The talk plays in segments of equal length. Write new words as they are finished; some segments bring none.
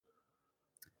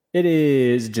It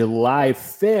is July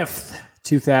 5th,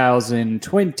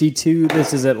 2022.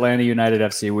 This is Atlanta United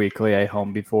FC Weekly, a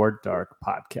Home Before Dark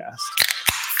podcast.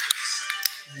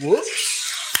 Whoops.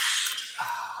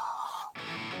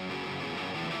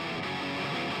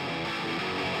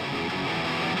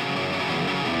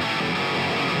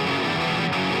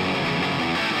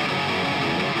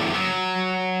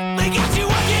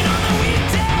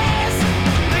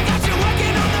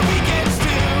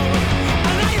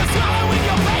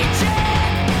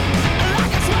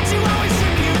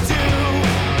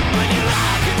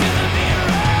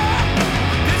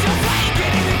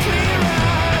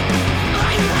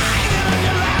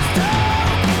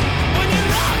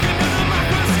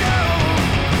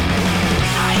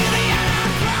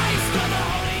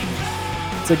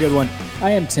 A good one. I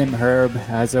am Tim Herb.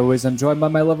 As always, I'm joined by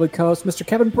my lovely co-host, Mr.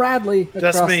 Kevin Bradley.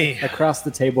 That's me. Across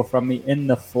the table from me, in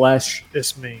the flesh.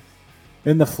 It's me.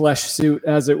 In the flesh suit,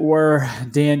 as it were.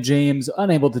 Dan James,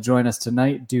 unable to join us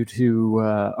tonight due to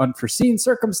unforeseen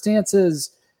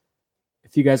circumstances.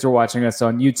 If you guys are watching us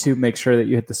on YouTube, make sure that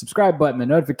you hit the subscribe button, the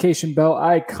notification bell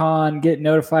icon. Get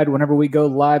notified whenever we go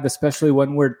live, especially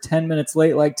when we're 10 minutes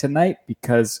late like tonight,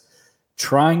 because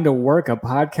trying to work a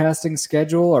podcasting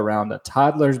schedule around a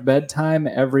toddler's bedtime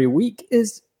every week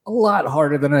is a lot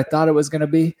harder than I thought it was going to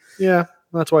be. Yeah,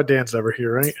 that's why Dan's never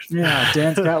here, right? Yeah,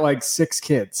 Dan's got like 6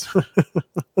 kids.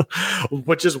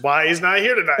 Which is why he's not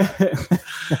here tonight.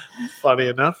 Funny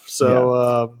enough.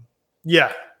 So,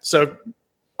 So,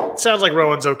 sounds like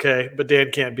Rowan's okay, but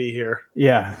Dan can't be here.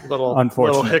 Yeah, little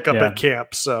hiccup at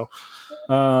camp, so...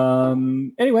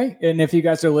 Anyway, and if you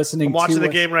guys are listening, I'm watching the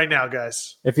game right now,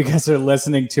 guys. If you guys are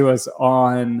listening to us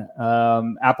on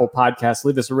Apple Podcasts,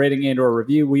 leave us a rating and or a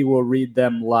review. We will read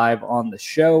them live on the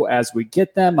show as we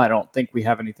get them. I don't think we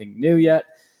have anything new yet.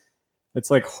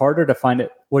 It's like harder to find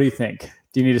it. What do you think?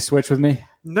 Do you need to switch with me?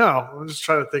 No, I'm just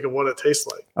trying to think of what it tastes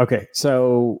like. Okay,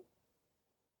 so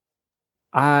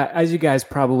as you guys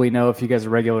probably know, if you guys are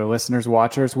regular listeners,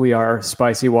 watchers, we are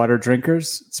spicy water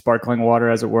drinkers, sparkling water,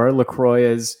 as it were. LaCroix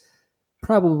is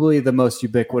probably the most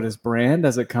ubiquitous brand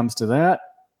as it comes to that.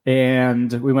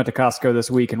 And we went to Costco this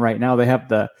week, and right now they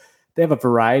have a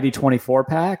variety 24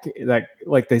 pack that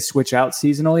like they switch out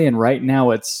seasonally. And right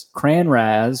now it's Cran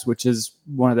Raz, which is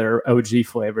one of their OG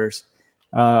flavors,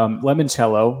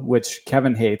 Limoncello, which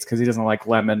Kevin hates because he doesn't like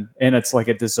lemon, and it's like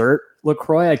a dessert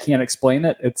LaCroix. I can't explain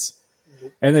it.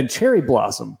 And then Cherry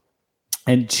Blossom.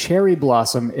 And Cherry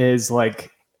Blossom is like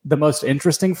the most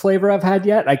interesting flavor I've had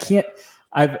yet.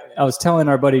 I was telling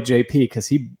our buddy JP, because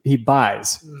he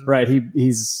buys, right?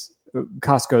 He's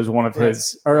Costco's one of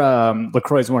his, or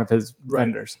LaCroix is one of his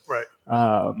vendors. Right.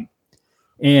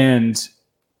 And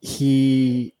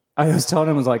I was telling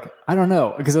him, I was like, I don't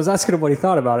know, because I was asking him what he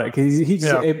thought about it.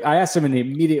 Because I asked him and he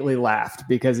immediately laughed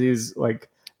because he's like,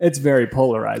 it's very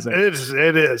polarizing.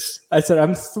 It is. I said,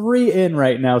 I'm 3 in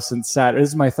right now since Saturday. This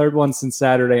is my 3rd one since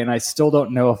Saturday, and I still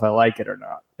don't know if I like it or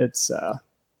not. It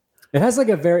has like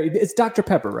it's Dr.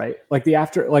 Pepper, right? Like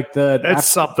it's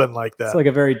something like that. It's like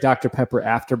a very Dr. Pepper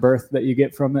afterbirth that you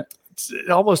get from it.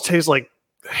 It almost tastes like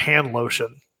hand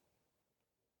lotion.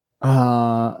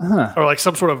 Or like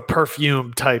some sort of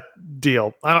perfume type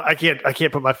deal. I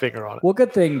can't put my finger on it. Well,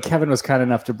 good thing Kevin was kind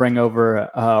enough to bring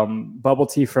over bubble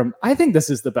tea from. I think this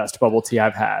is the best bubble tea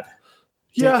I've had.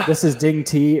 Yeah, this is Ding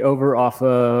Tea over off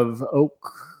of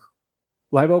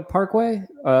Live Oak Parkway,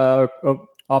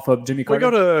 off of Jimmy Carter.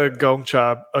 We go to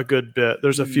Gongcha a good bit.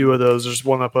 There's a few of those. There's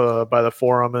one up by the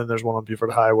Forum, and there's one on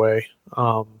Buford Highway.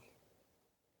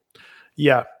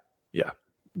 Yeah.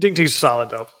 Ding Tea's solid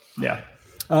though. Yeah.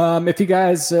 If you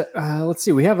guys, let's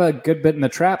see, we have a good bit in the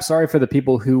trap. Sorry for the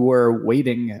people who were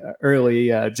waiting early.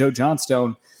 Joe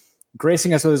Johnstone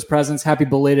gracing us with his presence. Happy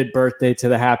belated birthday to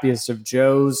the happiest of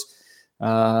Joes.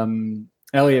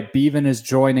 Elliot Beaven is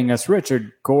joining us.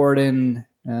 Richard Gordon.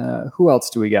 Who else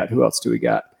do we got? I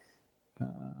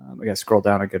got to scroll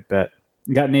down a good bit.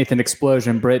 We got Nathan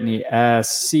Explosion, Brittany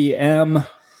SCM.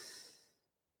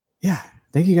 Yeah,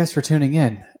 thank you guys for tuning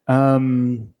in.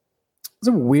 It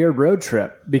was a weird road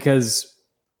trip because,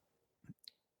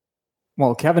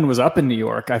 well, Kevin was up in New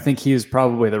York. I think he was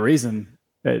probably the reason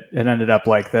it ended up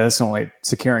like this, only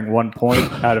securing 1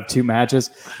 point out of 2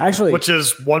 matches. Actually, which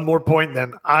is 1 more point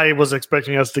than I was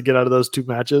expecting us to get out of those 2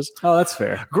 matches. Oh, that's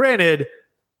fair. Granted,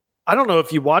 I don't know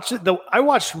if you watched it, though. I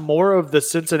watched more of the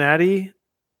Cincinnati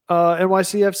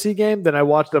NYCFC game than I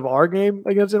watched of our game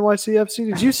against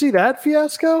NYCFC. Did you see that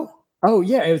fiasco? Oh,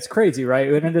 yeah. It was crazy, right?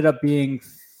 It ended up being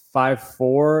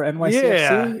 5-4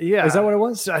 NYCFC? Yeah. Is that what it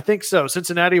was? I think so.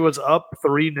 Cincinnati was up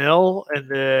 3-0,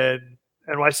 and then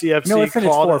NYCFC No, it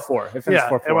finished clawed 4-4. It finished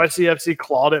 4-4. NYCFC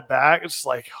clawed it back. It's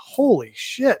like, holy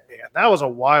shit, man. That was a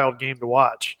wild game to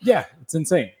watch. Yeah, it's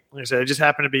insane. Like I said, it just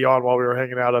happened to be on while we were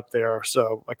hanging out up there,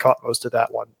 so I caught most of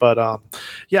that one. But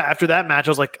yeah, after that match,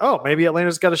 I was like, oh, maybe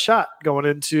Atlanta's got a shot going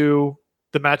into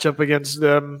the matchup against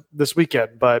them this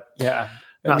weekend. But yeah,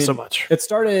 not so much. It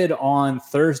started on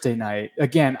Thursday night.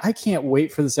 Again, I can't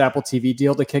wait for this Apple TV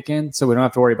deal to kick in, so we don't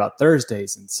have to worry about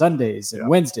Thursdays and Sundays and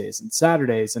Wednesdays and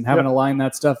Saturdays and having to line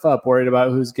that stuff up, worried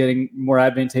about who's getting more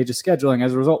advantageous scheduling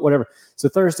as a result, whatever. So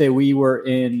Thursday, we were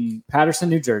in Paterson,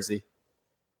 New Jersey.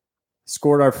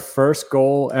 Scored our first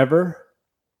goal ever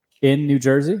in New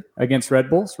Jersey against Red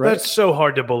Bulls, right? That's so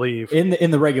hard to believe.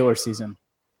 In the regular season,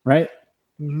 right?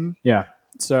 Mm-hmm. Yeah.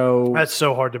 So that's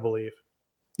so hard to believe.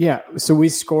 Yeah. So we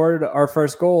scored our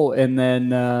first goal, and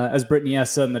then as Brittany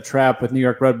S. said in the trap with New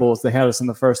York Red Bulls, they had us in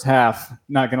the first half,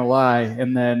 not going to lie.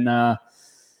 And then,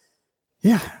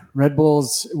 Red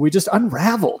Bulls, we just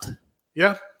unraveled.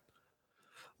 Yeah.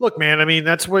 Look, man, I mean,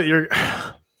 that's what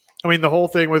the whole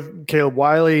thing with Caleb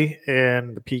Wiley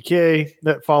and the PK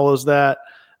that follows that.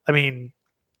 I mean,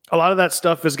 a lot of that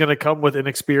stuff is going to come with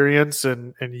inexperience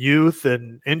and youth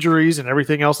and injuries and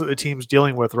everything else that the team's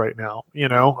dealing with right now. You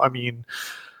know, I mean,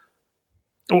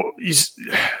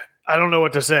 I don't know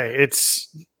what to say.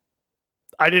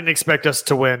 I didn't expect us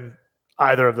to win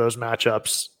either of those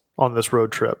matchups on this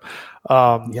road trip.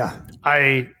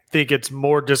 I think it's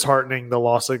more disheartening the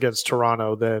loss against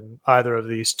Toronto than either of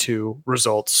these two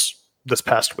results this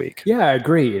past week. Yeah, I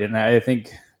agreed. And I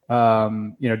think,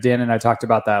 Dan and I talked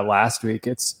about that last week.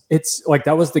 It's like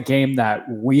that was the game that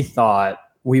we thought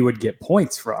we would get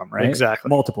points from, right? Exactly.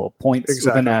 Multiple points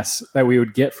with an S that we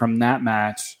would get from that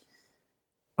match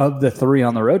of the three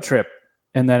on the road trip.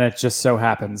 And then it just so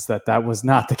happens that was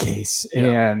not the case.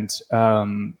 Yeah. And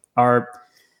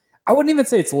I wouldn't even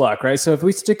say it's luck, right? So if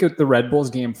we stick with the Red Bulls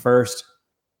game first,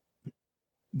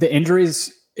 the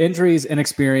injuries,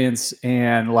 inexperience,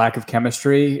 and lack of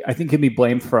chemistry, I think can be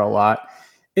blamed for a lot.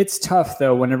 It's tough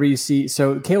though. Whenever you see,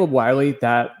 so Caleb Wiley,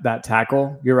 that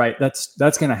tackle, you're right. That's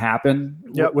going to happen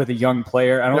with a young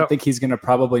player. I don't think he's going to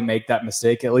probably make that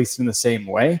mistake, at least in the same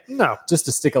way. No, just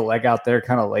to stick a leg out there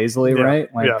kind of lazily,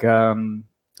 right? Like,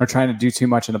 or trying to do too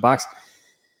much in the box.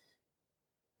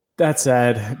 That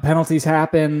said, penalties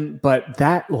happen, but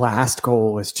that last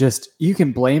goal was just, you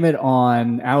can blame it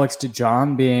on Alex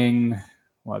DeJohn being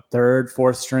third,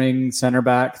 fourth string center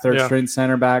back, string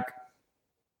center back.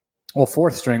 Well,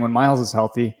 fourth string when Miles is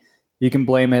healthy. You can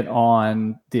blame it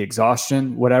on the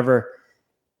exhaustion, whatever.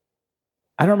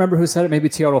 I don't remember who said it. Maybe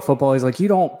Seattle Football. He's like, you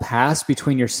don't pass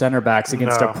between your center backs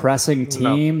against a pressing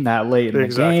team that late in the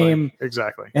game.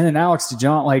 Exactly. And then Alex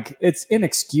DeJohn, it's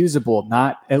inexcusable.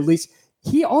 Not at least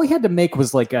all he had to make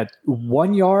was like a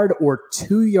 1 yard or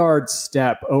 2 yard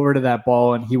step over to that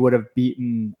ball, and he would have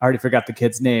beaten. I already forgot the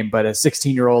kid's name, but a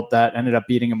 16-year-old that ended up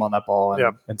beating him on that ball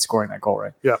and scoring that goal.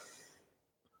 Right. Yeah.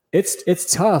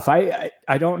 It's tough. I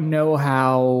don't know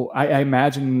how. I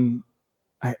imagine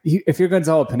if you're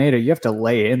Gonzalo Pineda, you have to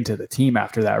lay into the team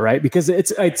after that, right? Because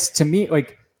it's to me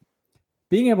like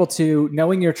being able to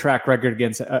knowing your track record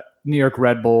against New York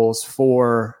Red Bulls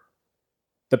for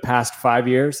the past 5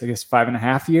 years, I guess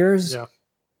 5.5 years. Yeah.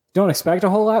 Don't expect a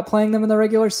whole lot playing them in the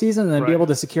regular season, and then be able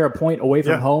to secure a point away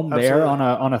from home there on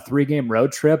a 3-game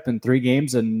road trip and 3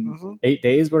 games in 8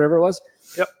 days, whatever it was.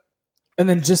 Yep. And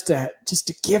then just to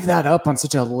give that up on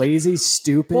such a lazy,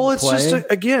 stupid it's play. just,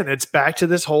 again, it's back to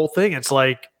this whole thing. It's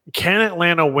like, can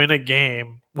Atlanta win a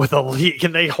game with a lead?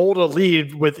 Can they hold a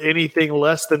lead with anything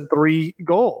less than 3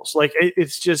 goals? Like,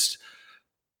 it's just,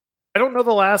 I don't know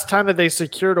the last time that they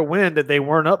secured a win that they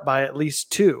weren't up by at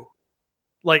least 2,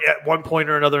 like at one point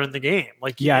or another in the game.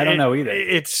 Like, I don't know either.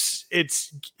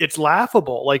 It's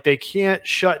laughable. Like, they can't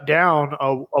shut down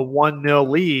a 1-0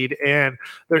 lead, and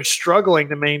they're struggling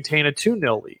to maintain a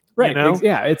 2-0 lead. Right. You know?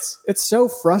 Yeah. It's so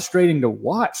frustrating to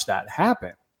watch that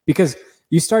happen because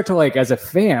you start to, like, as a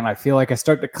fan, I feel like I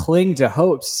start to cling to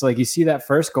hopes. Like, you see that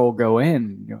first goal go in,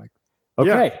 and you're like,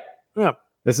 okay. Yeah.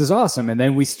 This is awesome. And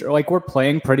then we're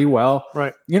playing pretty well.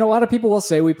 Right. You know, a lot of people will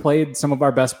say we played some of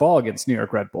our best ball against New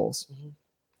York Red Bulls. Mm-hmm.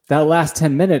 That last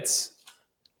 10 minutes,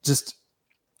 just.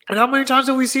 And how many times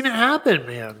have we seen it happen,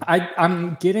 man?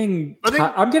 I'm getting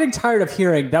tired of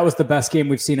hearing that was the best game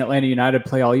we've seen Atlanta United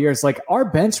play all year. It's like our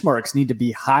benchmarks need to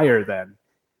be higher then,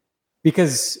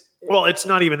 because. Well, it's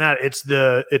not even that. It's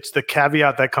the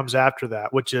caveat that comes after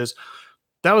that, which is.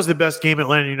 That was the best game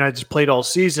Atlanta United's played all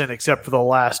season, except for the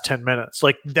last 10 minutes.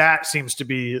 Like, that seems to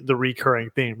be the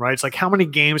recurring theme, right? It's like, how many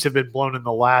games have been blown in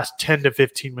the last 10 to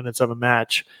 15 minutes of a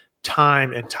match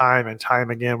time and time and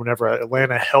time again whenever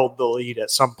Atlanta held the lead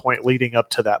at some point leading up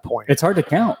to that point. It's hard to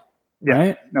count. Yeah.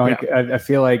 Right? No, like, I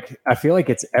feel like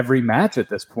it's every match at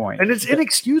this point. And it's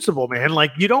inexcusable, man.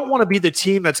 Like, you don't want to be the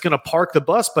team that's going to park the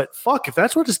bus, but fuck, if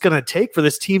that's what it's going to take for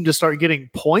this team to start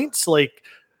getting points, like,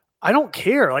 I don't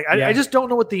care. Like, I just don't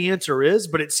know what the answer is,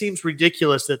 but it seems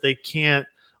ridiculous that they can't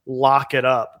lock it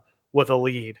up with a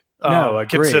lead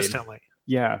consistently.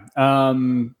 Yeah. Let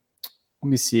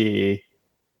me see.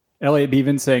 Elliot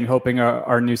Bevan saying, hoping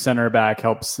our new center back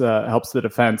helps the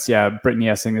defense. Yeah, Brittany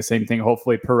S saying the same thing.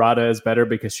 Hopefully Parada is better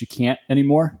because she can't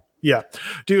anymore. Yeah.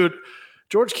 Dude,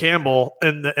 George Campbell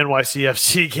in the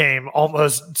NYCFC game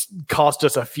almost cost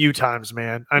us a few times,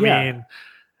 man. I mean,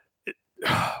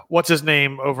 what's his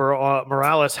name over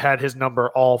Morales had his number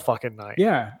all fucking night.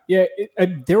 Yeah.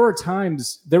 There were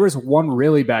times, there was one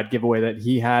really bad giveaway that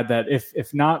he had that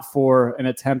if not for an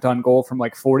attempt on goal from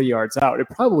like 40 yards out, it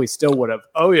probably still would have.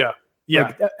 Oh yeah.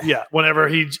 Yeah. Whenever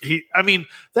he, I mean,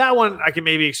 that one I can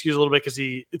maybe excuse a little bit because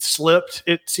it slipped.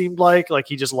 It seemed like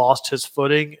he just lost his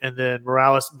footing. And then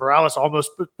Morales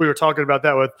almost, we were talking about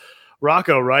that with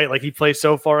Rocco, right? Like, he plays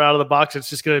so far out of the box, it's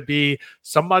just going to be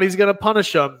somebody's going to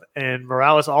punish him. And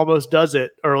Morales almost does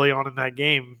it early on in that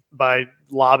game by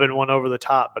lobbing one over the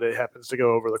top, but it happens to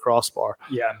go over the crossbar.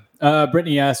 Yeah.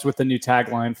 Brittany asked with the new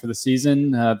tagline for the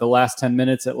season, the last 10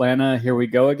 minutes, Atlanta, here we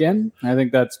go again. I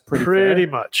think that's pretty fair.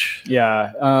 Much.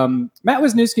 Yeah. Matt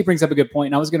Wisniewski brings up a good point,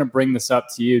 and I was going to bring this up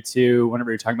to you too whenever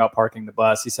you're talking about parking the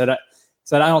bus. He said, I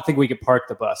don't think we could park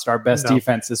the bus. Our best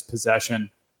defense is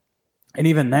possession. And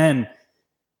even then,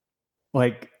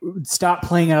 like, stop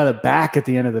playing out of the back at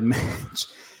the end of the match.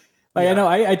 Like, I know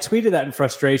I tweeted that in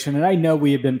frustration, and I know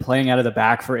we had been playing out of the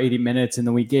back for 80 minutes, and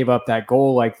then we gave up that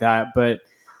goal like that. But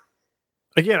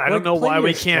again, I don't know why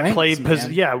we can't play.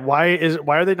 Why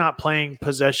are they not playing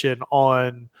possession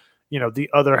on the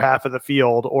other half of the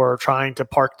field or trying to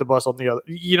park the bus on the other?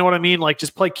 You know what I mean? Like,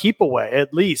 just play keep away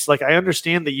at least. Like, I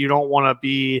understand that you don't want to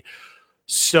be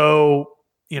so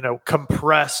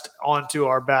compressed onto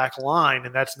our back line.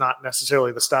 And that's not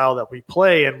necessarily the style that we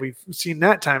play. And we've seen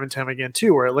that time and time again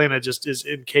too, where Atlanta just is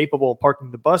incapable of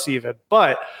parking the bus even.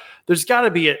 But there's got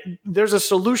to be there's a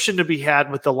solution to be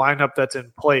had with the lineup that's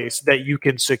in place that you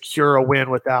can secure a win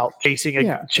without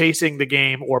chasing the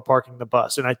game or parking the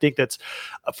bus. And I think that's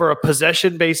for a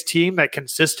possession-based team that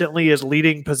consistently is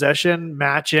leading possession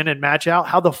match in and match out.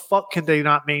 How the fuck can they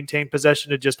not maintain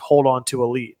possession to just hold on to a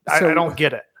lead? I don't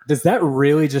get it. Does that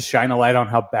really just shine a light on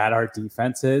how bad our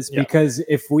defense is? Yeah. Because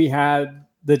if we had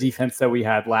the defense that we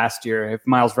had last year, if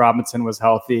Miles Robinson was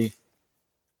healthy,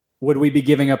 would we be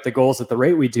giving up the goals at the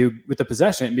rate we do with the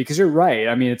possession? Because you're right.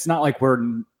 I mean, it's not like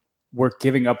we're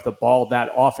giving up the ball that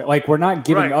often. Like, we're not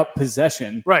giving up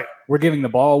possession. Right. We're giving the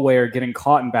ball away or getting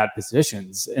caught in bad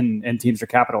positions, and teams are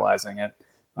capitalizing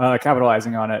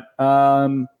on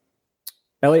it.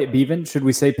 Elliot Bevan, should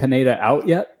we say Pineda out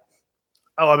yet?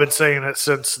 Oh, I've been saying it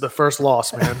since the first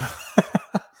loss, man.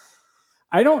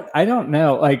 I don't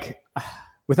know. Like,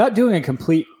 without doing a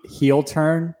complete heel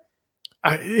turn,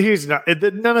 he's not.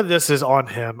 None of this is on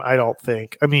him, I don't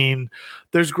think. I mean,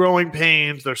 there's growing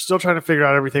pains. They're still trying to figure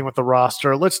out everything with the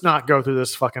roster. Let's not go through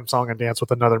this fucking song and dance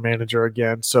with another manager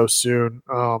again so soon.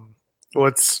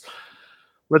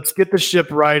 Let's get the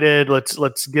ship righted.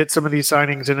 Let's get some of these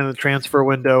signings in the transfer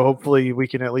window. Hopefully we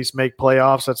can at least make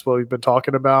playoffs. That's what we've been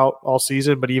talking about all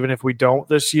season. But even if we don't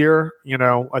this year,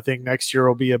 I think next year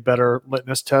will be a better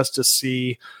litmus test to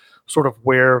see sort of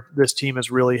where this team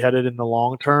is really headed in the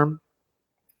long term.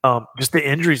 Just the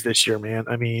injuries this year, man.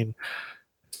 I mean,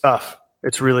 tough.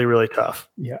 It's really, really tough.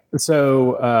 Yeah.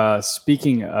 So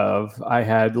speaking of, I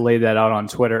had laid that out on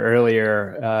Twitter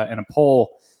earlier in a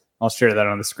poll. I'll share that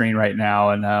on the screen right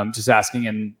now. And just asking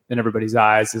in everybody's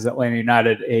eyes, is Atlanta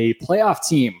United a playoff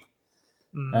team?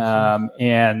 Mm-hmm.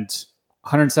 And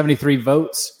 173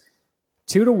 votes,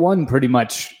 2-1 pretty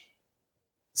much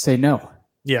say no.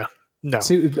 Yeah. No.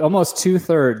 Almost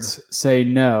 2/3 say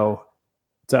no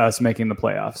to us making the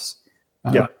playoffs.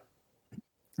 Yeah.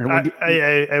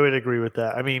 I would agree with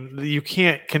that. I mean, you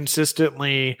can't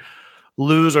consistently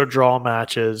lose or draw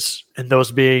matches and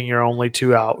those being your only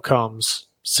two outcomes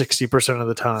 60% of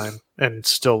the time and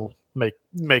still make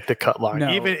the cut line.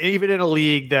 No. Even in a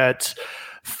league that's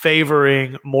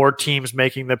favoring more teams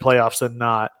making the playoffs than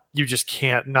not, you just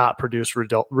can't not produce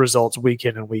results week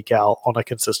in and week out on a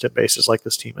consistent basis like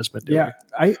this team has been doing. Yeah,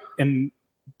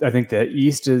 I think the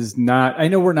East is not. I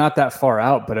know we're not that far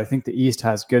out, but I think the East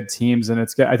has good teams, and I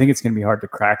think it's going to be hard to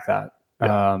crack that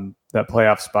that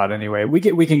playoff spot. Anyway, we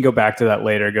can go back to that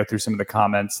later. Go through some of the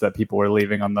comments that people were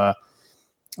leaving on the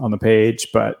page,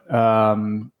 but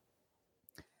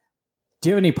Do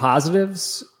you have any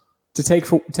positives to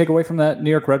take away from that New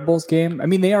York Red Bulls game? I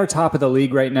mean, they are top of the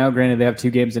league right now. Granted, they have 2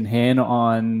 games in hand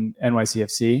on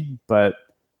NYCFC, but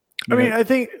I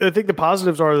think the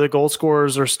positives are the goal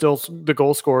scorers are still the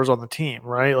goal scorers on the team,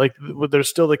 right? Like there's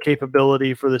still the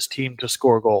capability for this team to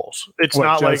score goals. It's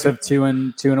not Joseph, like 2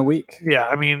 in a week. Yeah,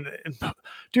 I mean,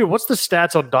 dude, what's the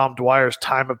stats on Dom Dwyer's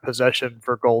time of possession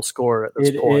for goal scorer at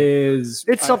this point?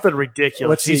 It's something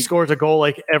ridiculous. He scores a goal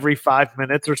like every 5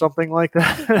 minutes or something like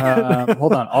that.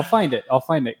 Hold on, I'll find it.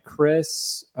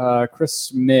 Chris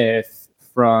Smith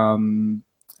from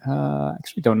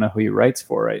actually don't know who he writes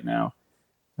for right now.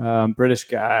 British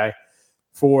guy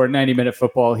for 90-Minute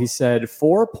Football. He said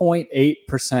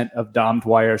 4.8% of Dom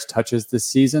Dwyer's touches this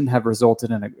season have resulted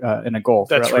in a goal.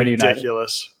 That's for Atlanta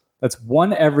ridiculous. United. That's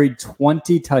 1 every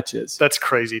 20 touches. That's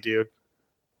crazy, dude.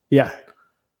 Yeah.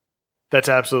 That's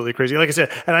absolutely crazy. Like I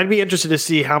said, and I'd be interested to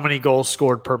see how many goals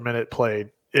scored per minute played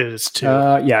is too.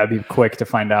 Yeah, it'd be quick to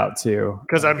find out too.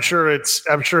 Because I'm sure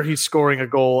he's scoring a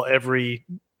goal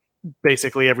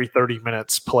basically every 30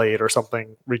 minutes played or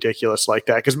something ridiculous like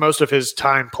that. Because most of his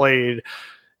time played,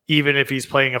 even if he's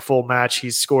playing a full match,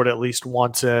 he's scored at least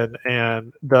once in,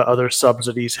 and the other subs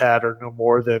that he's had are no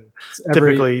more than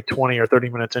typically 20 or 30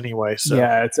 minutes anyway. So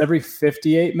yeah, it's every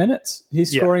 58 minutes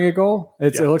he's scoring a goal.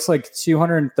 It looks like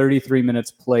 233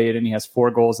 minutes played, and he has 4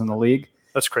 goals in the league.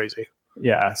 That's crazy.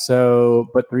 Yeah. So,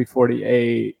 but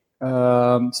 348.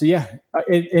 So yeah,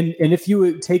 and if you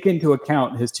would take into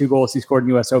account his 2 goals he scored in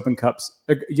U.S. Open Cup,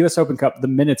 the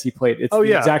minutes he played, it's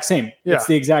the exact same. Yeah. It's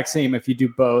the exact same. If you do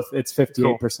both, it's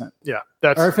 58%. Cool. Yeah,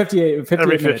 or 58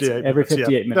 every minutes. Every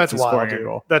 58 minutes, that's he's wild, scoring a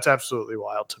goal. That's absolutely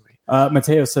wild to me.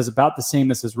 Mateo says about the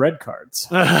same as his red cards.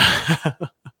 How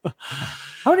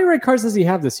many red cards does he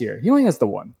have this year? He only has the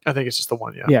 1. I think it's just the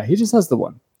 1. Yeah. Yeah, he just has the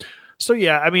 1. So,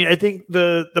 yeah, I mean, I think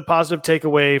the positive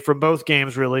takeaway from both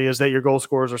games really is that your goal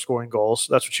scorers are scoring goals.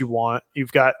 That's what you want.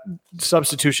 You've got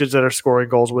substitutions that are scoring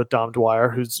goals with Dom Dwyer,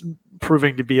 who's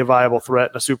proving to be a viable threat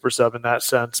and a super sub in that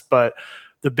sense. But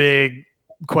the big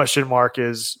question mark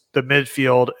is the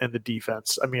midfield and the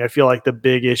defense. I mean, I feel like the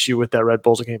big issue with that Red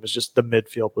Bulls game is just the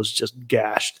midfield was just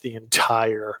gashed the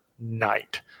entire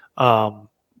night.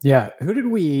 Yeah. Who did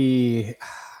we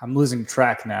 – I'm losing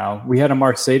track now. We had a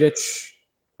Mark Sadic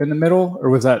in the middle,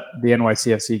 or was that the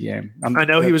NYCFC game? I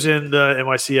know he was in the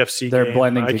NYCFC game. They're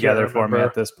blending together for me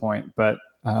at this point, but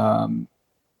hold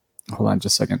on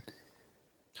just a second.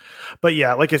 But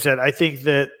yeah, like I said, I think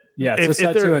that it's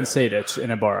Satu and Sadic in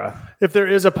Ibarra. If there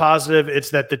is a positive, it's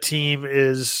that the team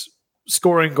is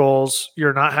scoring goals.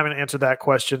 You're not having to answer that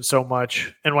question so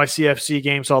much. NYCFC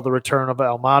game saw the return of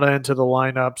Almada into the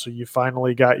lineup, so you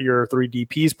finally got your 3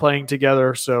 DPs playing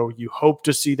together. So you hope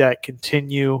to see that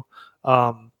continue.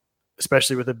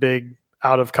 Especially with a big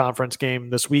out-of-conference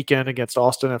game this weekend against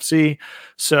Austin FC.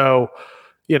 So,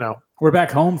 we're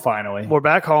back home finally. We're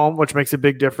back home, which makes a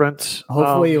big difference.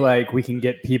 Hopefully, we can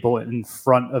get people in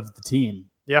front of the team.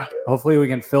 Yeah. Hopefully, we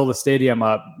can fill the stadium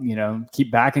up, keep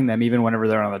backing them even whenever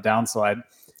they're on the downside.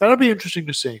 That'll be interesting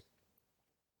to see.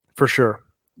 For sure.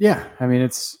 Yeah. I mean,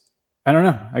 I don't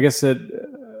know. I guess it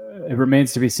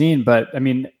remains to be seen. But, I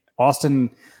mean,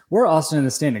 we're Austin in the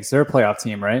standings. They're a playoff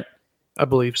team, right? I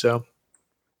believe so.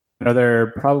 They're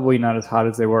probably not as hot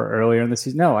as they were earlier in the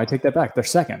season. No, I take that back. They're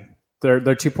second.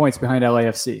 They're 2 points behind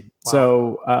LAFC. Wow.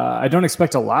 So I don't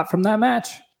expect a lot from that match,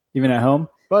 even at home.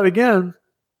 But again,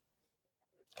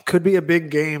 could be a big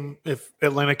game if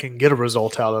Atlanta can get a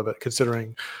result out of it,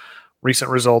 considering recent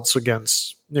results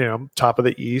against top of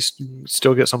the East.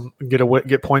 Still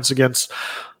get points against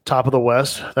top of the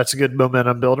West. That's a good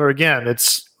momentum builder. Again,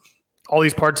 it's all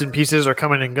these parts and pieces are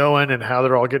coming and going, and how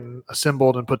they're all getting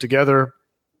assembled and put together.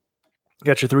 You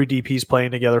got your 3 DPs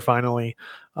playing together finally.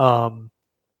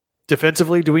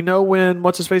 Defensively, do we know when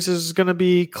what's-his-face is going to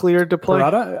be cleared to play?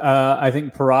 Parada? I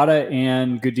think Parada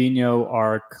and Godinho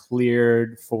are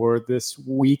cleared for this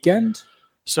weekend.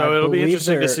 So it'll be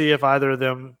interesting to see if either of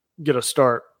them get a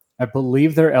start. I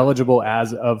believe they're eligible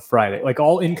as of Friday. Like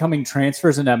all incoming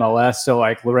transfers in MLS, so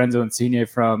like Lorenzo Insigne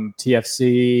from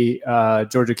TFC,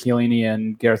 Giorgio Chiellini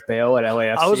and Gareth Bale at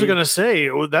LAFC. I was going to say,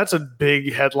 that's a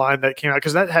big headline that came out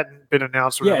because that hadn't been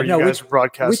announced whenever you guys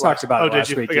broadcast. We talked about it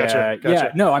last week. Gotcha.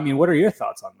 Yeah. No, I mean, what are your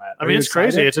thoughts on that? I mean, it's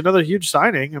crazy. It's another huge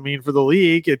signing. I mean, for the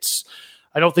league,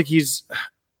 I don't think he's,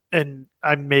 and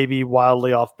I may be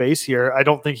wildly off base here, I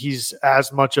don't think he's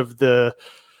as much of the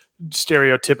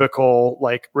stereotypical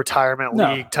retirement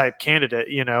league type candidate.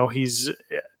 He's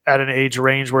at an age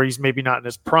range where he's maybe not in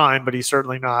his prime, but he's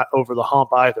certainly not over the hump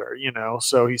either,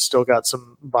 so he's still got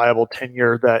some viable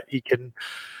tenure that he can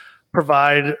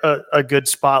provide a good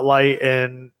spotlight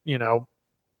and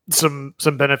some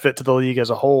benefit to the league as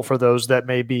a whole for those that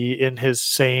may be in his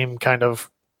same kind of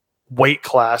weight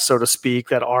class, so to speak,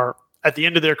 that aren't at the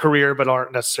end of their career but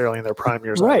aren't necessarily in their prime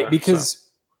years. Right, either, because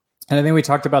and I think we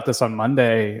talked about this on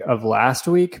Monday of last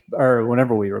week, or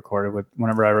whenever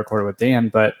I recorded with Dan,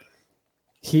 but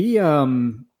he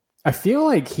I feel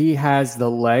like he has the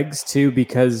legs too,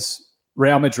 because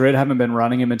Real Madrid haven't been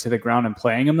running him into the ground and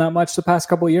playing him that much the past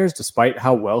couple of years, despite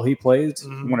how well he plays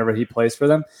whenever he plays for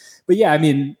them. But yeah, I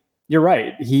mean, you're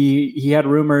right. He had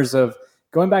rumors of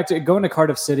going to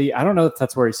Cardiff City. I don't know if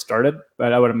that's where he started,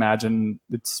 but I would imagine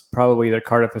it's probably either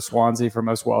Cardiff or Swansea for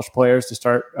most Welsh players to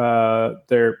start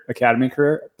their academy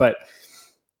career. But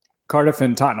Cardiff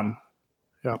and Tottenham.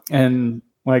 Yeah. And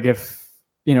like if,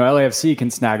 LAFC can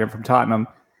snag him from Tottenham,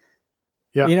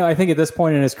 yeah. I think at this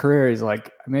point in his career, he's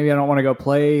like, maybe I don't want to go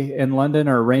play in London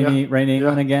or rainy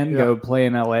England again. Go play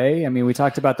in LA. I mean, we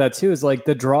talked about that too. Is like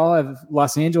the draw of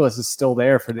Los Angeles is still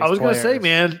there for these. I was going to say,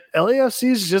 man,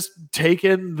 LAFC's just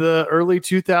taken the early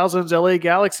 2000s LA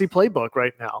Galaxy playbook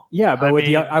right now. Yeah, but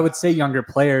I would say younger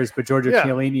players. But Giorgio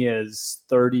Chiellini is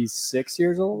 36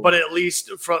 years old. But at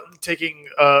least from taking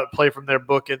play from their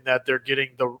book in that they're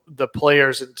getting the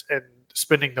players and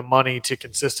spending the money to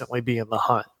consistently be in the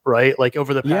hunt, right? Like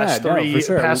over the past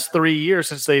 3 years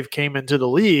since they've came into the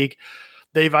league,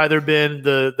 they've either been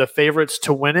the favorites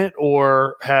to win it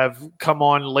or have come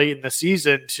on late in the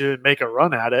season to make a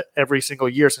run at it every single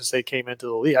year since they came into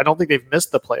the league. I don't think they've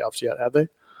missed the playoffs yet, have they?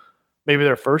 Maybe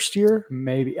their first year?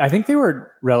 Maybe. I think they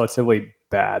were relatively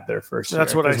bad their first year.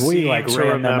 That's what I seem to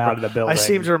remember. Them out of the building. I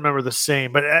seem to remember the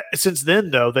same. But since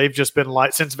then, though, they've just been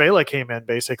since Vela came in,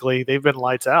 basically, they've been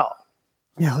lights out.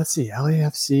 Yeah, let's see,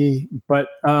 LAFC. But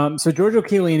so Giorgio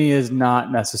Chiellini is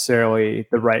not necessarily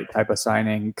the right type of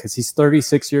signing because he's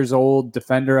 36 years old,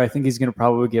 defender. I think he's going to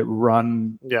probably get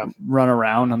run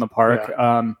around on the park.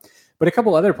 Yeah. But a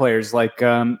couple other players like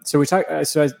I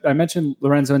mentioned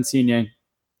Lorenzo Insigne.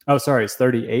 Oh, sorry, it's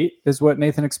 38 is what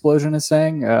Nathan Explosion is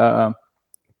saying.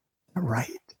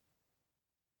 Right.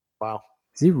 Wow.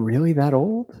 Is he really that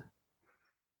old?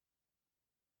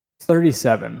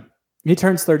 37. He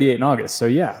turns 38 in August. So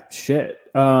yeah, shit.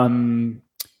 So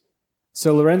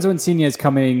Lorenzo Insigne is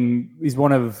coming. He's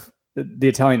one of the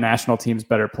Italian national team's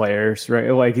better players, right?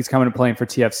 Like he's coming and playing for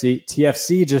TFC.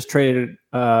 TFC just traded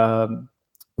Pozuelo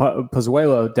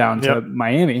down to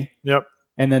Miami. Yep.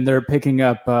 And then they're picking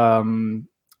up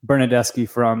Bernardeschi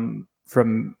from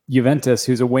Juventus,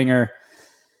 who's a winger.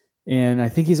 And I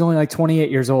think he's only like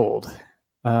 28 years old.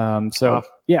 Yeah,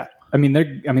 I mean,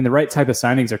 the right type of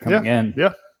signings are coming in.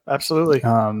 Yeah. Absolutely.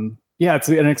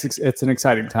 It's an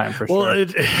exciting time for sure. Well,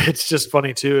 it's just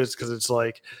funny too, is because it's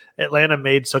like Atlanta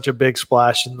made such a big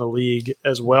splash in the league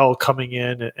as well, coming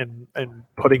in and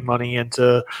putting money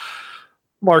into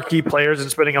marquee players and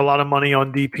spending a lot of money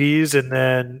on DPs, and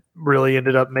then really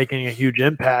ended up making a huge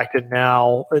impact. And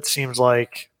now it seems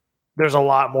like there's a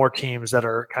lot more teams that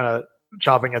are kind of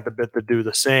chopping at the bit to do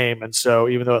the same. And so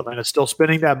even though Atlanta's still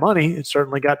spending that money, it's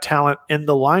certainly got talent in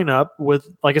the lineup with,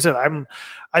 like I said,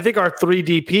 I think our three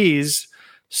DPs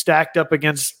stacked up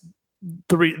against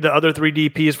the other three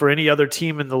DPs for any other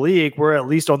team in the league, we're at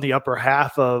least on the upper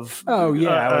half of I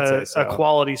would say so. A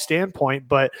quality standpoint.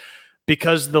 But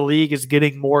because the league is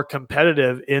getting more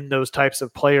competitive in those types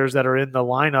of players that are in the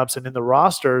lineups and in the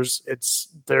rosters,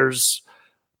 there's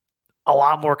a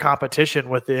lot more competition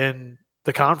within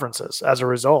the conferences as a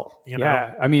result.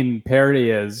 Yeah, I mean,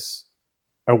 parity is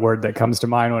a word that comes to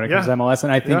mind when it comes to MLS,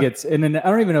 and I think it's, and I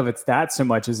don't even know if it's that so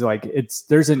much as like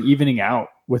there's an evening out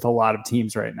with a lot of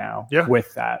teams right now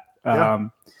with that.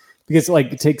 Because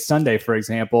like take Sunday for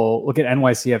example, look at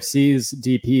NYCFC's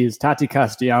DPs, Tati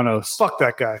Castellanos. Fuck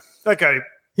that guy. That guy.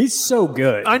 He's so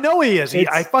good. I know he is.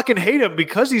 I fucking hate him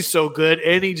because he's so good,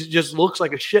 and he just looks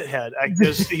like a shithead.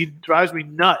 He drives me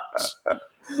nuts.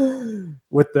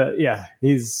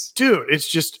 He's dude.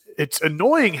 It's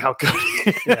annoying how good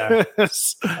he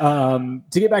is. To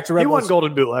get back to Red Bulls, he won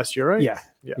Golden Boot last year, right? Yeah.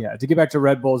 To get back to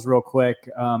Red Bulls real quick,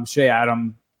 Shea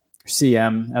Adam,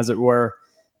 CM as it were,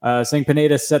 saying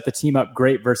Pineda set the team up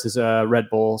great versus Red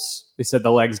Bulls. They said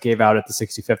the legs gave out at the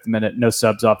 65th minute. No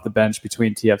subs off the bench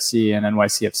between TFC and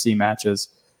NYCFC matches.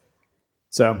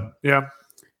 So yeah,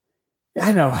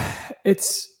 I know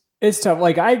it's tough.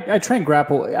 Like I try and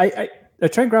grapple. I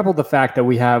try and grapple the fact that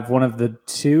we have one of the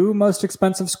two most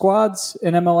expensive squads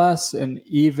in MLS, and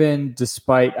even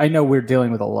despite, I know we're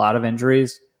dealing with a lot of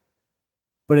injuries,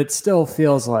 but it still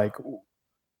feels like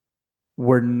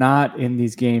we're not in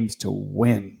these games to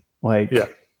win.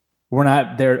 We're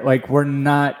not there.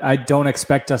 I don't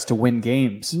expect us to win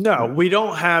games. No, we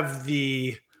don't have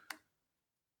the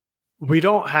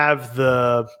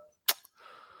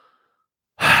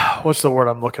what's the word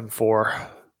I'm looking for?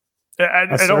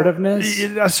 Assertiveness.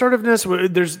 Assertiveness.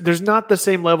 There's not the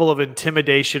same level of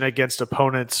intimidation against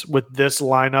opponents with this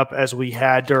lineup as we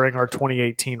had during our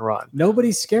 2018 run.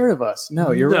 Nobody's scared of us.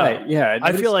 No, you're right. Yeah,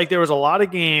 I feel like there was a lot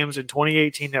of games in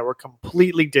 2018 that were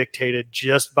completely dictated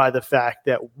just by the fact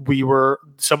that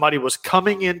somebody was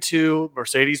coming into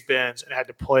Mercedes-Benz and had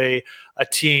to play a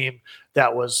team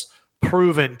that was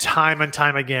proven time and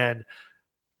time again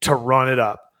to run it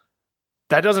up.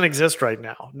 That doesn't exist right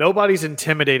now. Nobody's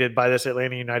intimidated by this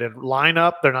Atlanta United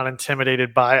lineup. They're not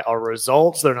intimidated by our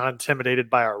results. They're not intimidated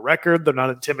by our record. They're not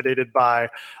intimidated by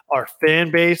our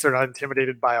fan base. They're not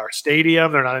intimidated by our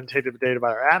stadium. They're not intimidated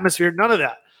by our atmosphere. None of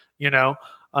that,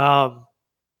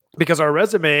 because our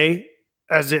resume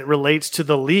as it relates to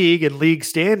the league and league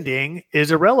standing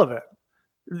is irrelevant.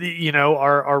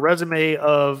 Our resume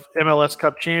of MLS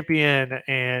Cup champion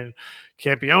and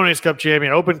Campeones Cup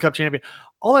champion, Open Cup champion,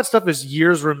 all that stuff is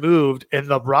years removed, and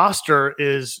the roster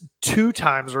is 2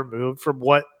 times removed from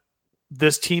what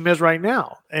this team is right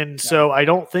now. And so I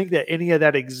don't think that any of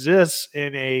that exists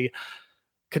in a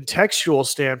contextual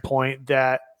standpoint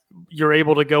that you're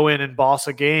able to go in and boss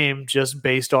a game just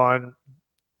based on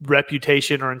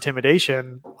reputation or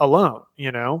intimidation alone,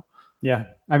 Yeah.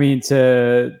 I mean,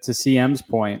 to CM's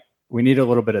point, we need a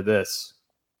little bit of this.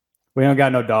 We don't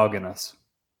got no dog in us.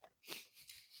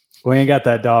 We ain't got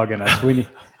that dog in us.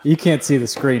 You can't see the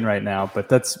screen right now, but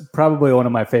that's probably one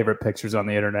of my favorite pictures on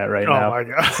the internet right now. Oh my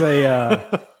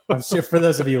God. I'm sure for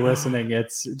those of you listening,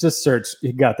 it's just search.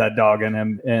 He got that dog in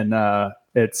him, and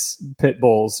it's pit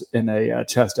bulls in a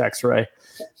chest X-ray.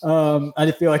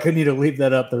 I feel like I need to leave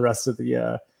that up the rest of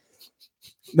the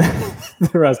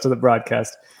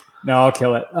broadcast. No, I'll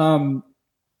kill it.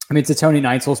 To Tony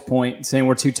Neitzel's point, saying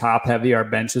we're too top heavy, our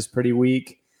bench is pretty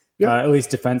weak, at least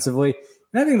defensively.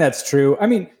 And I think that's true. I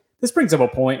mean, this brings up a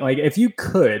point. Like, if you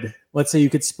could, let's say you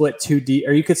could split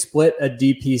you could split a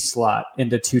DP slot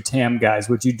into 2 TAM guys,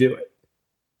 would you do it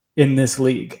in this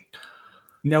league?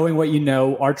 Knowing what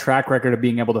our track record of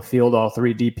being able to field all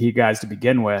 3 DP guys to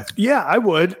begin with. Yeah, I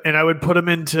would. And I would put them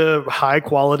into high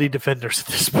quality defenders at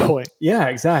this point. Yeah,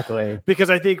 exactly.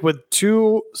 Because I think with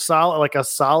 2 solid, like a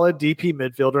solid DP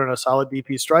midfielder and a solid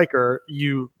DP striker,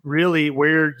 you really,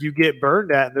 where you get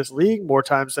burned at in this league more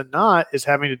times than not is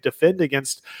having to defend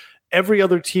against every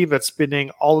other team that's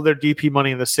spending all of their DP money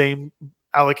in the same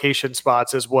allocation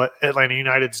spots as what Atlanta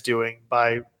United's doing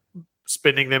by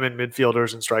spending them in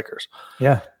midfielders and strikers.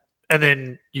 Yeah. And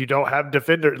then you don't have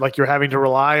defender, like you're having to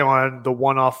rely on the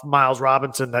one-off Miles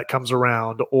Robinson that comes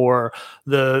around, or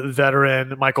the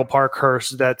veteran Michael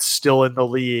Parkhurst that's still in the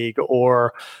league,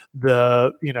 or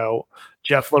the,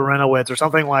 Jeff Lorenowitz or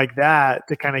something like that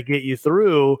to kind of get you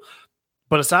through.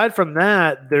 But aside from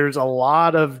that, there's a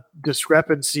lot of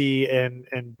discrepancy and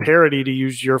parity, to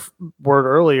use your word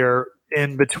earlier,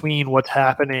 in between what's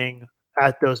happening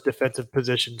at those defensive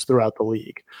positions throughout the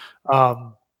league. I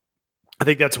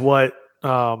think that's what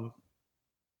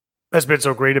has been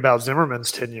so great about Zimmerman's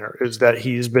tenure, is that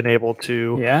he's been able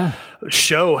to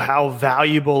show how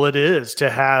valuable it is to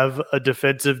have a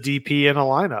defensive DP in a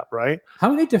lineup, right? How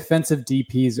many defensive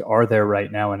DPs are there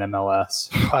right now in MLS?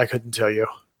 I couldn't tell you.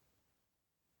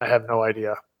 I have no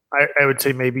idea. I would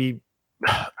say maybe,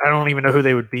 I don't even know who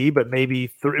they would be, but maybe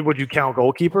 3. Would you count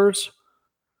goalkeepers?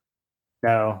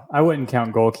 No, I wouldn't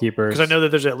count goalkeepers. Because I know that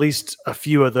there's at least a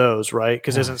few of those, right?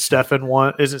 Because isn't Stefan a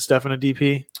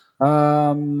DP?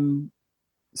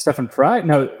 Stefan Fry?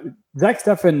 No, Zach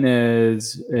Steffen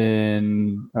is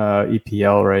in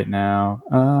EPL right now.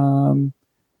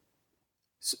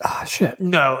 Shit.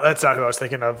 No, that's not who I was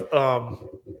thinking of.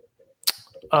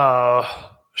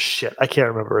 Shit, I can't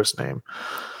remember his name.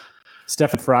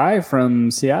 Stefan Fry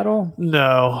from Seattle?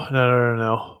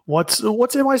 No. What's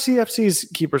NYCFC's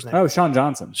keeper's name? Oh, Sean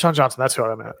Johnson. Sean Johnson, that's who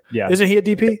I meant. Yeah. Isn't he a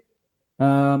DP?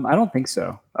 I don't think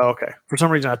so. Oh, okay. For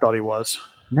some reason, I thought he was.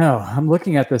 No, I'm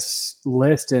looking at this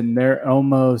list, and they're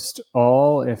almost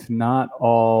all, if not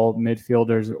all,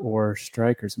 midfielders or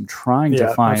strikers. I'm trying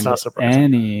to find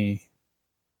any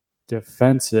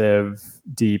defensive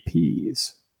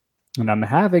DPs, and I'm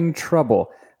having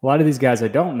trouble. A lot of these guys I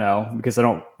don't know because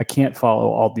I can't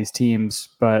follow all these teams,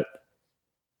 but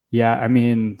yeah, I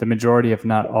mean, the majority, if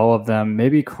not all of them,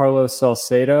 maybe Carlos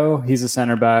Salcedo. He's a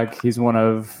center back. He's one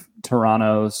of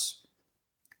Toronto's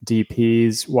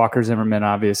DPs. Walker Zimmerman,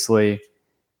 obviously.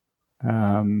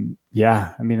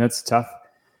 Yeah, I mean, that's tough.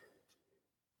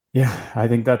 Yeah, I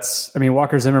think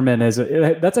Walker Zimmerman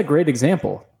that's a great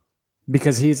example,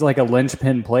 because he's like a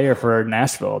linchpin player for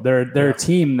Nashville. They're a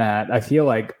team that I feel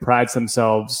like prides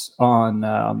themselves on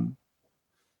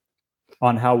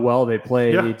how well they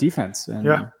play defense.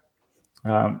 And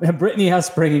And Brittany Huss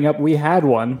bringing up, we had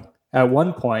one at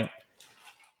one point,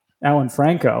 Alan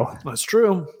Franco. That's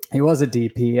true. He was a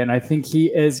DP, and I think he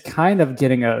is kind of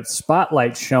getting a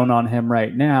spotlight shown on him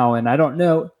right now. And I don't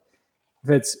know if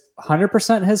it's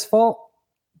 100% his fault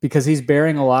because he's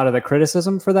bearing a lot of the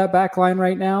criticism for that back line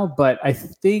right now. But I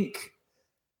think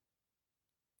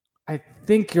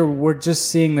we're just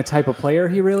seeing the type of player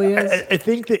he really is. I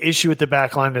think the issue with the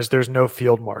back line is there's no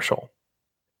field marshal.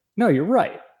 No, you're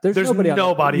right. There's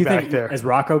nobody back there. Is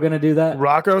Rocco going to do that?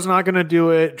 Rocco's not going to do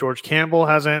it. George Campbell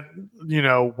hasn't,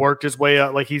 worked his way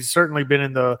up. Like, he's certainly been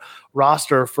in the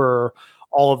roster for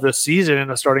all of this season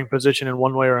in a starting position in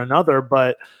one way or another.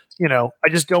 But, I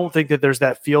just don't think that there's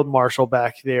that field marshal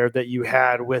back there that you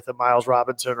had with a Miles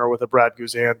Robinson or with a Brad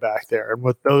Guzan back there. And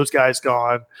with those guys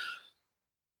gone,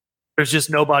 there's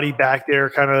just nobody back there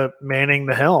kind of manning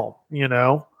the helm,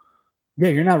 Yeah,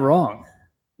 you're not wrong.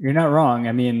 You're not wrong.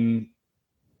 I mean,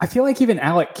 I feel like even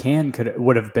Alec Can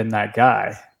would have been that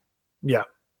guy. Yeah.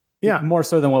 More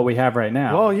so than what we have right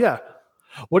now. Well, yeah.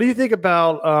 What do you think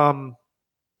about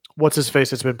what's his face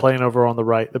that's been playing over on the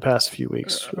right the past few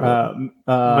weeks?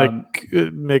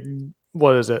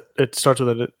 What is it? It starts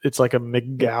with it's like a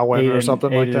McGowan or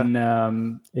something like that.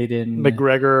 Aiden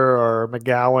McGregor or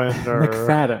McGowan or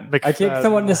McFadden. I keep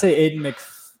wanting to say Aiden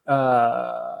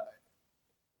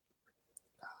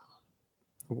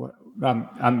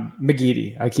I'm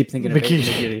McGeady. I keep thinking of Aiden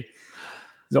McGeady.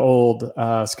 The old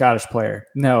Scottish player.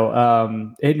 No,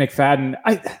 Aiden McFadden.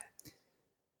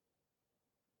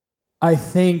 I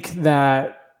think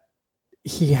that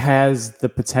he has the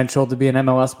potential to be an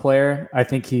MLS player. I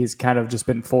think he's kind of just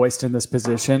been foisted in this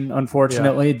position,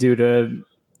 unfortunately, due to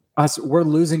us. We're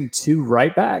losing 2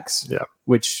 right backs,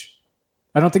 which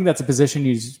I don't think that's a position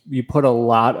you put a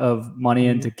lot of money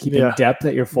into keeping depth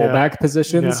at your fullback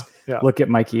positions. Look at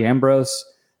Mikey Ambrose,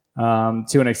 to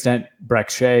an extent, Breck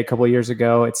Shea a couple of years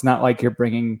ago. It's not like you're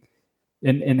bringing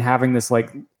in having this,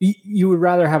 like, you would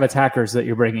rather have attackers that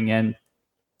you're bringing in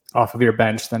off of your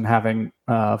bench than having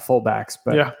fullbacks.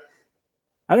 But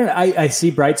I don't know. I see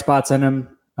bright spots in him.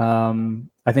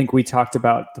 I think we talked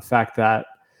about the fact that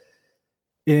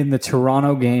in the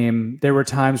Toronto game, there were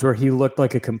times where he looked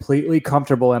like a completely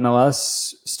comfortable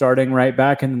MLS starting right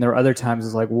back. And then there were other times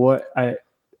it's like, what?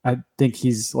 I think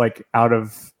he's like out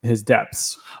of his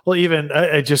depths. Well, even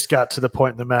I just got to the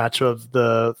point in the match of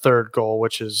the third goal,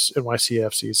 which is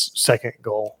NYCFC's second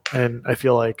goal. And I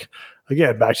feel like,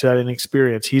 again, back to that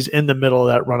inexperience. He's in the middle of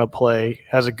that run of play,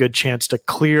 has a good chance to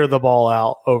clear the ball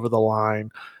out over the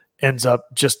line, ends up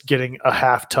just getting a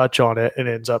half touch on it, and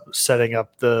ends up setting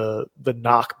up the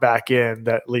knock back in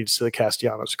that leads to the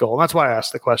Castellanos goal. And that's why I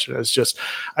asked the question. It's just,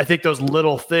 I think those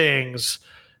little things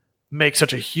make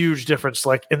such a huge difference.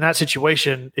 Like in that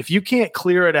situation, if you can't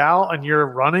clear it out and you're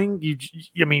running,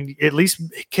 at least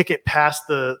kick it past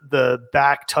the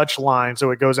back touch line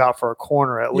so it goes out for a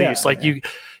corner at least.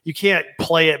 You can't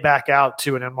play it back out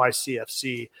to an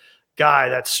NYCFC guy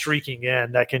that's streaking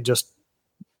in that can just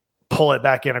pull it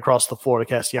back in across the floor to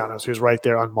Castellanos, who's right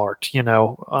there unmarked.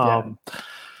 I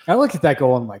look at that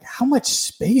goal and I'm like, how much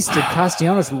space did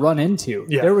Castellanos run into?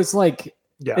 There was like.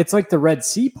 Yeah. It's like the Red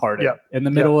Sea party in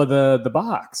the middle of the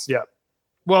box. Yeah.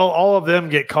 Well, all of them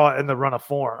get caught in the run of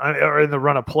form or in the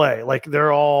run of play. Like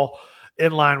they're all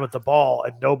in line with the ball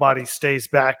and nobody stays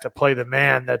back to play the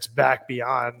man that's back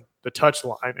beyond the touch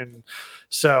line. And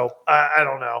so I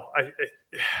don't know.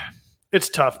 It's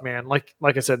tough, man. Like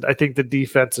I said, I think the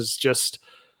defense is just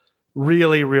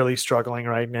really, really struggling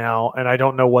right now. And I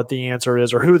don't know what the answer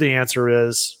is or who the answer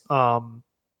is.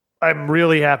 I'm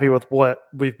really happy with what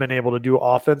we've been able to do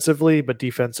offensively, but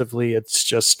defensively, it's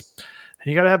just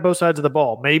you got to have both sides of the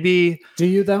ball. Maybe do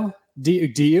you though? Do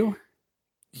you?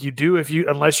 You do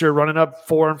unless you're running up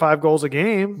 4 and 5 goals a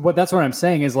game. Well, that's what I'm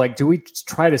saying is like, do we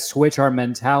try to switch our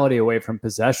mentality away from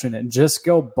possession and just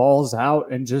go balls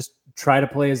out and just try to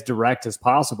play as direct as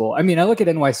possible? I mean, I look at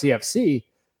NYCFC.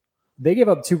 They gave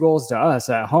up 2 goals to us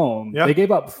at home. Yep. They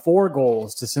gave up 4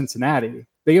 goals to Cincinnati.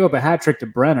 They gave up a hat trick to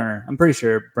Brenner. I'm pretty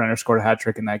sure Brenner scored a hat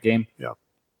trick in that game. Yeah.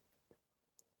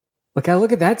 Look, I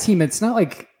look at that team. It's not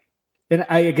like, and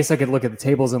I guess I could look at the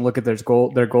tables and look at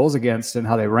their goals against and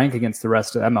how they rank against the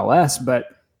rest of MLS. But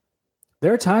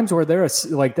there are times where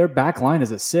their back line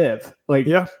is a sieve.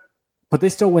 But they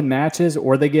still win matches,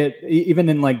 or they get, even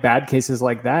in like bad cases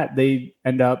like that, they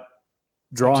end up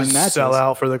drawing matches. Sell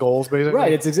out for the goals, basically.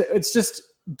 Right. It's just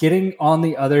getting on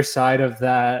the other side of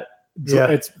that.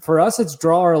 It's for us, it's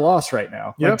draw or loss right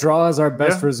now. Like draw is our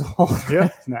best result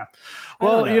right now.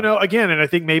 Well, again, and I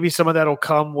think maybe some of that will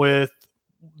come with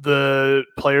the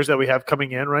players that we have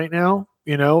coming in right now,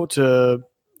 to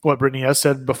what Brittany has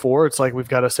said before. It's like we've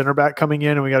got a center back coming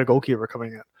in and we got a goalkeeper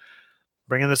coming in.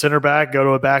 Bring in the center back, go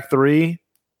to a back three,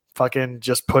 fucking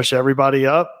just push everybody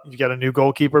up. You got a new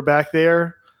goalkeeper back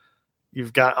there.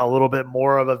 You've got a little bit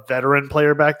more of a veteran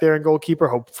player back there in goalkeeper.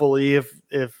 Hopefully, if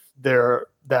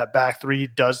that back three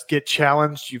does get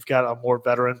challenged, you've got a more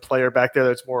veteran player back there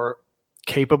that's more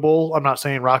capable. I'm not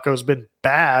saying Rocco's been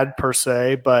bad per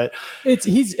se, but it's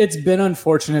been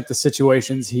unfortunate the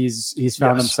situations he's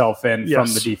found himself in from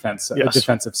the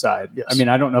defensive side. Yes. I mean,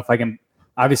 I don't know if I can.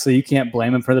 Obviously, you can't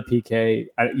blame him for the PK.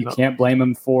 You can't blame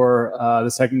him for the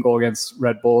second goal against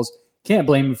Red Bulls. Can't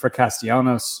blame him for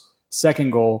Castellanos'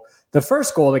 second goal. The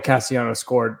first goal that Castellanos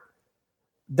scored,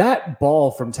 that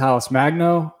ball from Talos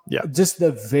Magno, just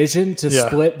the vision to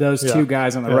split those two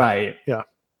guys on the right. Yeah.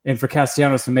 And for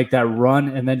Castellanos to make that run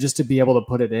and then just to be able to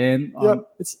put it in.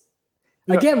 It's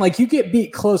again, like you get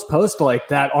beat close post like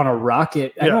that on a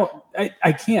rocket.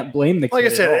 I can't blame the kid. Like I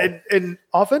said, and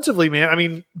offensively, man, I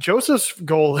mean, Joseph's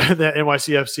goal in that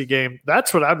NYCFC game,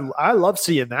 that's what I love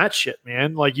seeing that shit,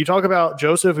 man. Like you talk about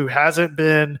Joseph, who hasn't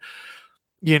been,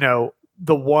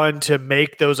 the one to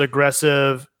make those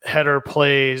aggressive header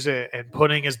plays and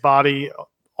putting his body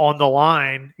on the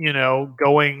line,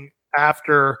 going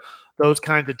after those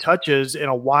kinds of touches in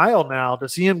a while now. To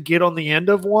see him get on the end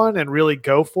of one and really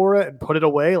go for it and put it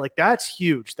away, like that's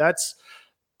huge. That's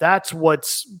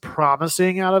what's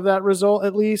promising out of that result,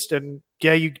 at least. And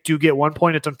yeah, you do get 1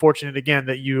 point. It's unfortunate again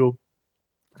that you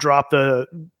drop the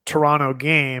Toronto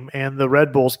game and the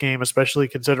Red Bulls game, especially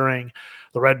considering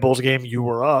the Red Bulls game you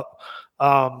were up.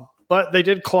 But they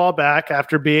did claw back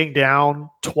after being down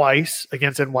twice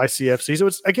against NYCFC. So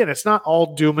it's not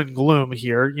all doom and gloom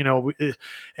here.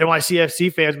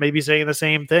 NYCFC fans may be saying the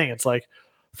same thing. It's like,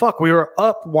 fuck, we were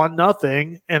up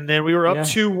 1-0 and then we were up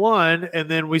 2-1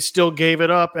 and then we still gave it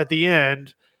up at the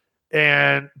end.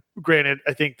 And granted,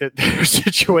 I think that their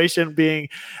situation being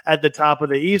at the top of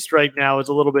the East right now is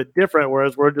a little bit different,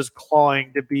 whereas we're just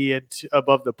clawing to be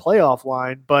above the playoff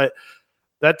line. But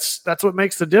that's what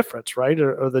makes the difference, right?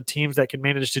 Or the teams that can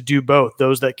manage to do both,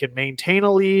 those that can maintain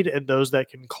a lead and those that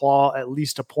can claw at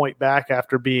least a point back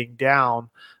after being down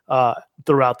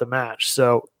throughout the match.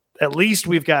 So at least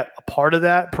we've got a part of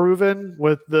that proven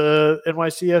with the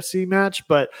NYCFC match.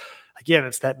 But again,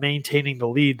 it's that maintaining the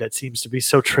lead that seems to be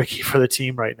so tricky for the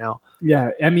team right now. Yeah,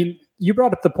 I mean, you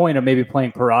brought up the point of maybe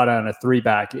playing Parada on a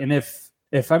 3-back. And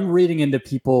if I'm reading into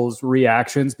people's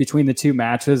reactions between the two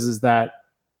matches is that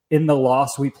in the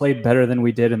loss, we played better than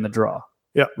we did in the draw.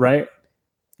 Yeah. Right?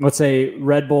 Let's say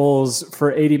Red Bulls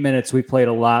for 80 minutes, we played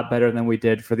a lot better than we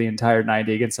did for the entire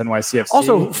 90 against NYCFC.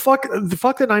 Also, fuck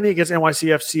the 90 against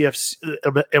NYCFC.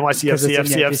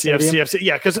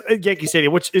 Yeah, because Yankee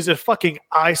Stadium, which is a fucking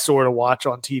eyesore to watch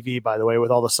on TV, by the way,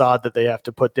 with all the sod that they have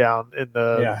to put down in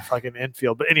the fucking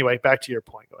infield. But anyway, back to your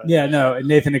point. Go ahead. Yeah, no,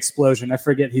 Nathan Explosion. I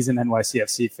forget he's an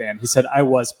NYCFC fan. He said, I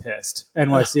was pissed.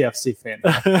 NYCFC fan.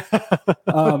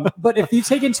 But if you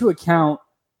take into account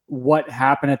what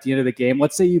happened at the end of the game,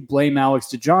 let's say you blame Alex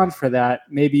DeJohn for that.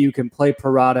 Maybe you can play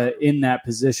Parada in that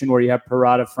position where you have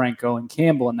Parada, Franco, and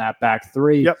Campbell in that back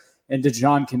three. Yep. And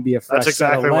DeJohn can be a fresh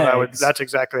set of legs. That's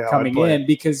exactly how coming in,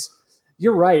 because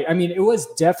you're right. I mean, it was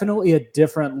definitely a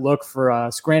different look for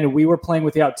us. Granted, we were playing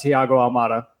without Thiago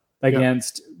Almada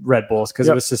against Red Bulls because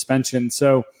it was suspension.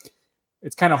 So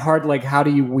it's kind of hard. Like, how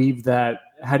do you weave that?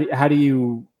 How do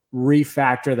you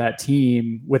refactor that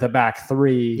team with a back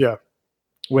three? Yeah.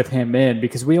 With him in,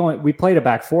 because we played a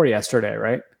back four yesterday,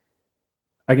 right?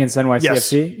 Against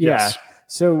NYCFC. Yes.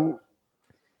 So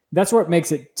that's what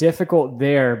makes it difficult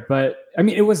there. But I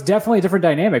mean, it was definitely a different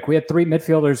dynamic. We had 3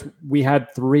 midfielders. We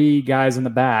had 3 guys in the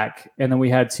back, and then we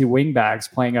had 2 wing backs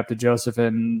playing up to Joseph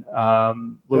and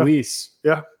Luis.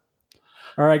 Yeah.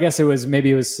 Or I guess it was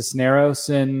Cisneros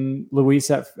and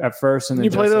Luis at first, and then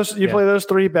you play those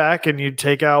 3 back, and you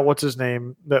take out what's his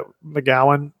name, that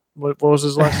McGowan. What was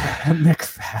his last name?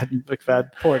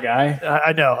 McFadden. Poor guy.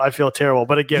 I know. I feel terrible.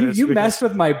 But again, you messed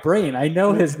with my brain. I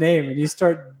know his name, and you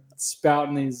start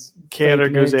spouting these. Can or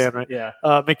Guzan, right? Yeah.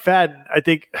 McFadden, I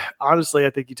think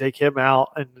you take him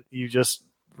out and you just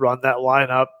run that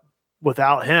lineup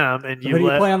without him, and you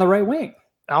play on the right wing.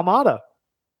 Almada.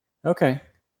 Okay.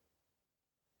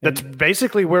 That's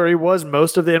basically where he was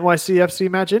most of the NYCFC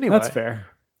match anyway. That's fair.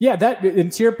 Yeah,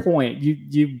 and to your point,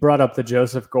 you brought up the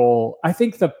Joseph goal. I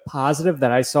think the positive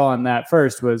that I saw in that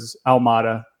first was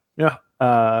Almada. Yeah.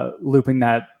 Looping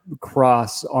that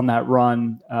cross on that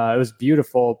run. It was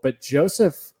beautiful. But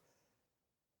Joseph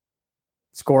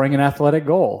scoring an athletic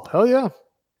goal. Hell yeah.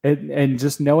 And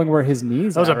just knowing where his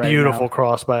knees. That was a right beautiful now.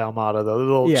 cross by Almada, though. The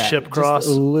little chip cross,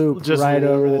 loop just right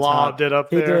over the top. Lobbed it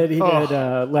up there. He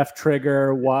did left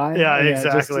trigger wide. Yeah,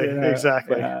 exactly,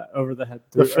 exactly. Over the head,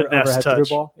 the finesse touch.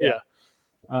 Through ball. Yeah.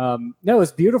 No,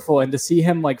 it's beautiful, and to see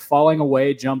him like falling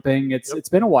away, jumping. It's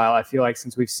been a while. I feel like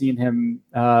since we've seen him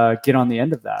get on the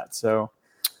end of that. So,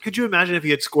 could you imagine if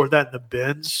he had scored that in the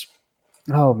bins?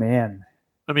 Oh man.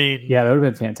 I mean, yeah, that would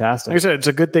have been fantastic. Like I said, it's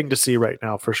a good thing to see right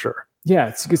now for sure.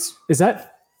 Yeah, is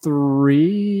that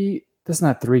 3? That's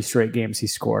not 3 straight games he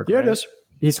scored. Yeah, right? It is.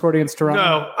 He scored against Toronto.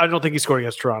 No, I don't think he scored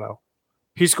against Toronto.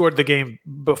 He scored the game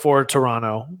before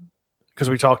Toronto because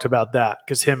we talked about that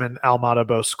because him and Almada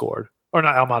both scored, or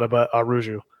not Almada, but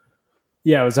Aruju.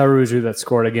 Yeah, it was Aruju that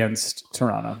scored against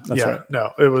Toronto. That's right. No,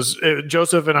 it was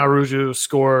Joseph and Aruju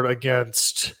scored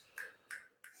against.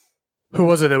 Who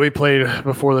was it that we played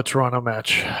before the Toronto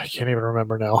match? I can't even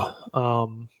remember now.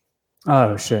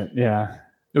 Oh shit! Yeah,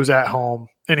 it was at home.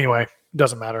 Anyway,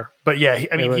 doesn't matter. But yeah,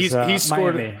 he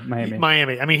scored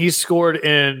Miami. I mean, he scored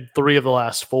in 3 of the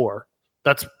last 4.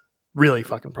 That's really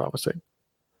fucking promising.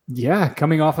 Yeah,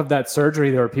 coming off of that surgery,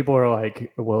 there were people who are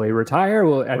like, "Will he retire?"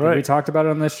 Well, I think we talked about it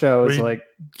on this show. It's like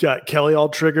got Kelly all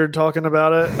triggered talking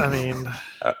about it. I mean,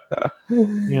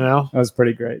 that was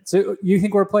pretty great. So, you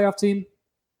think we're a playoff team?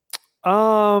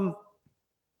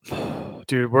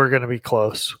 Dude, we're gonna be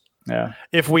close. Yeah.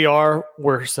 If we are,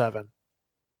 we're 7.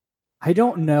 I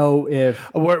don't know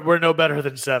if we're no better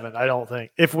than 7. I don't think.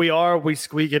 If we are, we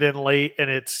squeak it in late, and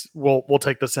we'll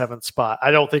take the 7th spot. I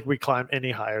don't think we climb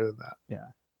any higher than that. Yeah.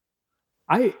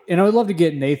 I would love to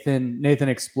get Nathan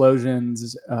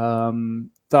Explosion's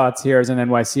thoughts here as an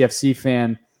NYCFC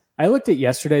fan. I looked at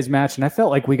yesterday's match and I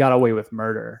felt like we got away with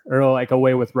murder or like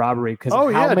away with robbery because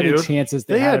of how many chances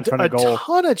they had in front of goal. A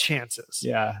ton of chances.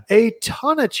 Yeah. A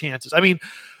ton of chances. I mean,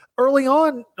 early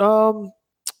on,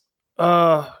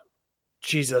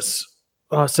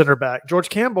 center back George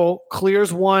Campbell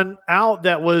clears one out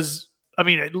that was, I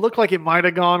mean, it looked like it might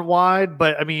have gone wide,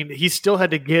 but I mean, he still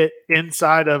had to get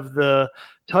inside of the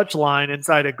touch line,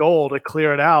 inside a goal to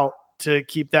clear it out to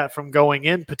keep that from going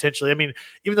in potentially. I mean,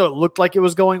 even though it looked like it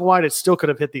was going wide, it still could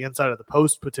have hit the inside of the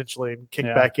post potentially and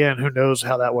kicked back in. Who knows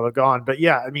how that would have gone. But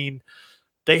yeah, I mean,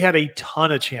 they had a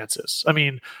ton of chances. I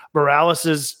mean,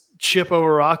 Morales' chip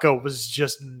over Rocco was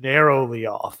just narrowly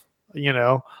off,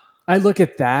 I look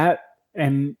at that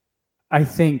and I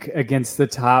think against the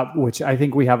top, which I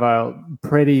think we have a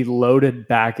pretty loaded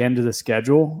back end of the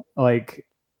schedule. Like,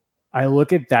 I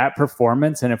look at that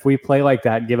performance, and if we play like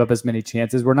that and give up as many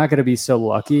chances, we're not going to be so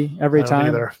lucky every time.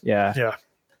 Either. Yeah.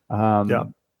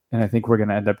 And I think we're going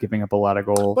to end up giving up a lot of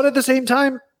goals. But at the same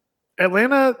time,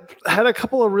 Atlanta had a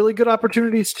couple of really good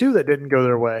opportunities too that didn't go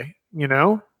their way.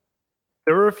 There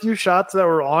were a few shots that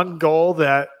were on goal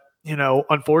that,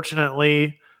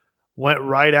 unfortunately went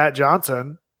right at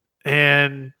Johnson.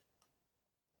 And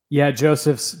yeah,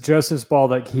 Joseph's ball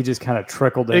that he just kind of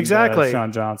trickled into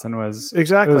Sean Johnson was it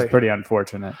was pretty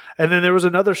unfortunate. And then there was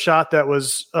another shot that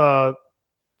was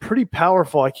pretty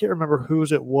powerful. I can't remember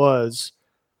whose it was.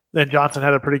 Then Johnson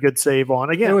had a pretty good save on.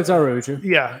 Again, it was Aruju.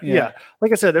 Yeah.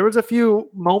 Like I said, there was a few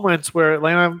moments where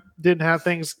Atlanta didn't have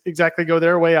things exactly go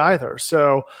their way either.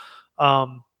 So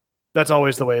that's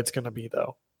always the way it's going to be,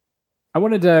 though. I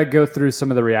wanted to go through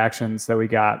some of the reactions that we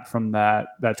got from that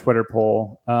Twitter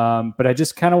poll, but I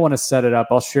just kind of want to set it up.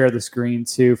 I'll share the screen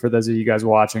too for those of you guys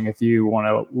watching. If you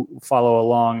want to follow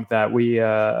along, that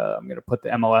I'm going to put the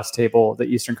MLS table, the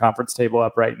Eastern Conference table,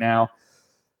 up right now.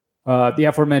 The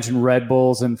aforementioned Red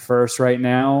Bulls in first right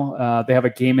now. They have a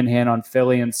game in hand on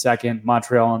Philly in second,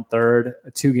 Montreal in third,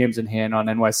 2 games in hand on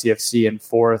NYCFC in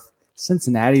fourth.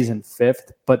 Cincinnati's in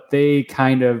fifth, but they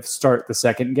kind of start the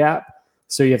second gap.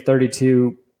 So you have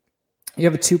 32. You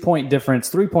have a 2-point difference,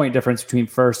 3-point difference between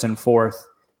first and fourth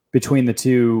between the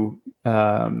two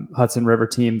Hudson River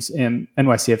teams. In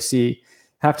NYCFC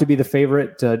have to be the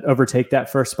favorite to overtake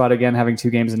that first spot again, having 2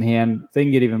 games in hand. If they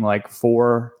can get even like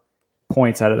 4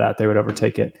 points out of that, they would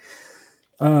overtake it.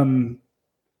 And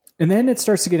then it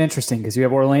starts to get interesting because you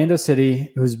have Orlando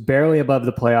City, who's barely above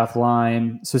the playoff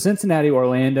line. So Cincinnati,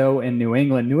 Orlando, and New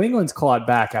England. New England's clawed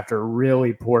back after a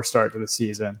really poor start to the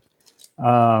season.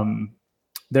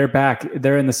 They're back.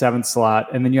 They're in the 7th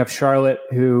slot. And then you have Charlotte,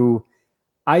 who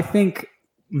I think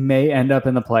may end up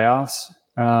in the playoffs.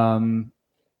 I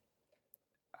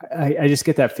just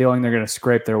get that feeling they're going to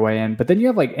scrape their way in. But then you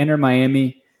have like Inter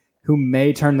Miami, who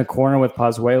may turn the corner with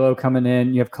Pozuelo coming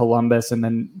in. You have Columbus, and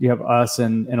then you have us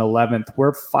in 11th.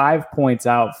 We're 5 points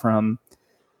out from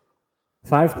 7.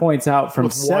 One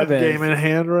game in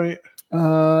hand, right?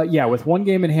 With 1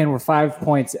 game in hand, we're 5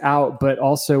 points out, but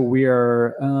also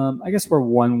we're, I guess we're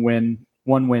 1 win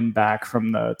win back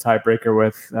from the tiebreaker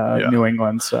with New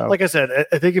England. So, like I said,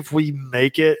 I think if we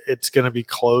make it, it's going to be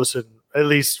close, and at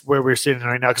least where we're sitting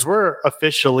right now, because we're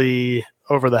officially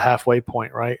over the halfway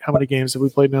point, right? How many games have we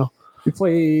played now?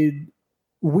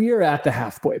 We are at the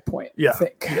halfway point. Yeah, I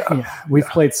think. Yeah. We've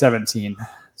played 17.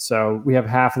 So we have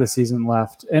half of the season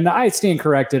left. And I stand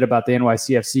corrected about the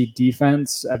NYCFC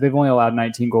defense. They've only allowed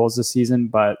 19 goals this season,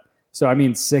 but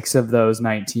 6 of those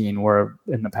 19 were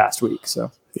in the past week.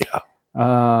 So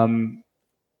I don't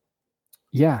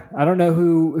know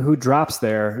who drops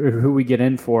there, or who we get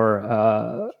in for,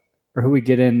 or who we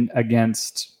get in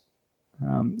against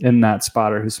in that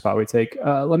spot, or whose spot we take.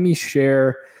 Let me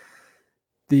share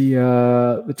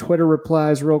the Twitter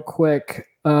replies real quick.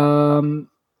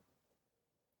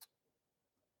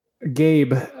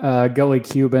 Gabe, Gully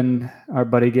Cuban, our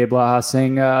buddy Gabe Laha,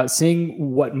 saying,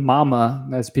 seeing what Mama,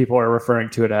 as people are referring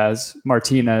to it as,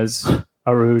 Martinez,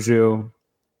 Araujo,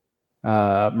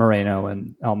 Moreno,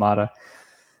 and Almada,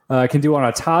 can do on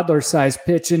a toddler-sized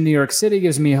pitch in New York City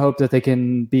gives me hope that they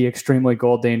can be extremely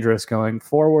goal dangerous going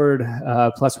forward.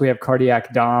 Plus, we have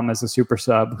Cardiac Dom as a super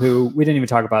sub, who we didn't even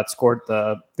talk about, scored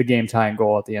the game-tying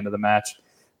goal at the end of the match.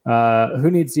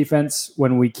 Who needs defense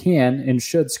when we can and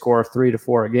should score 3 to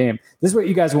 4 a game? This is what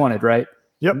you guys wanted, right?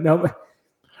 Yep.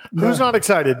 Who's not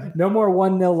excited? No more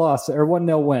 1-0 loss or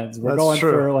 1-0 wins. We're going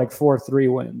for like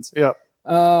 4-3 wins. Yep.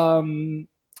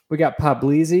 We got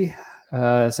Pablisi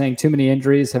saying too many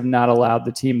injuries have not allowed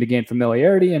the team to gain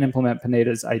familiarity and implement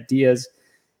Pineda's ideas.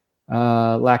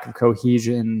 Lack of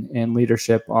cohesion and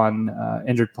leadership on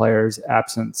injured players'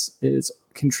 absence is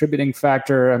a contributing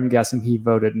factor. I'm guessing he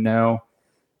voted no.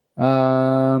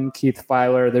 Keith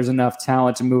Filer, there's enough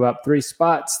talent to move up 3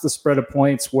 spots. The spread of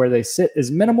points where they sit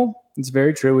is minimal. It's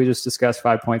very true. We just discussed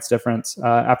 5 points difference.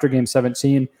 After game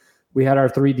 17, we had our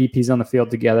 3 DPs on the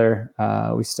field together.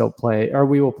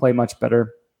 We will play much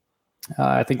better.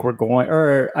 I think we're going,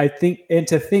 and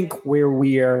to think where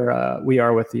we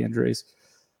are with the injuries.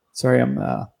 Sorry,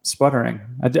 I'm sputtering.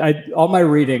 All my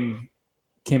reading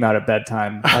came out at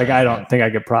bedtime. Like, I don't think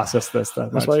I could process this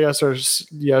that much. That's why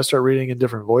you gotta start reading in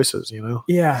different voices, you know?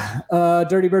 Yeah.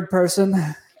 Dirty Bird person,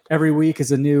 every week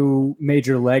is a new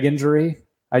major leg injury.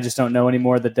 I just don't know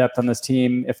anymore the depth on this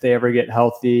team. If they ever get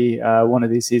healthy, one of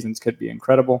these seasons could be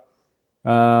incredible.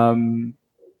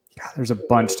 There's a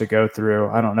bunch to go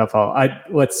through. I don't know if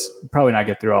let's probably not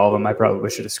get through all of them. I probably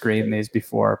should have screened these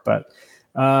before, but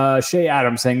Shea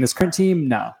Adams saying this current team,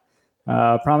 no.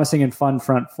 Promising and fun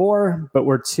front 4, but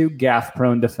we're too gaff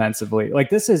prone defensively. Like,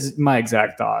 this is my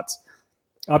exact thoughts.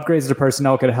 Upgrades to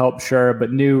personnel could help, sure,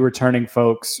 but new returning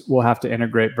folks will have to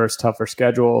integrate versus tougher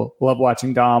schedule. Love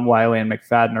watching Dom, Wiley, and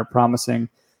McFadden are promising,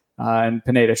 and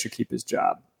Pineda should keep his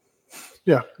job.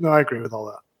 Yeah, no, I agree with all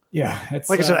that. Yeah,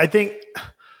 like I said,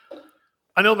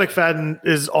 I know McFadden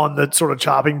is on the sort of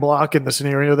chopping block in the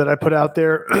scenario that I put out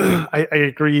there. I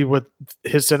agree with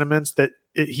his sentiments that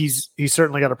he's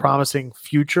certainly got a promising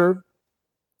future.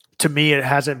 To me, it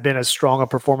hasn't been as strong a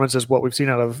performance as what we've seen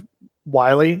out of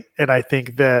Wiley, and I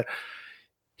think that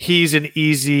he's an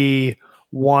easy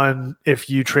one if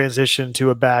you transition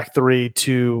to a back 3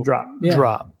 to drop.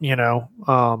 You know,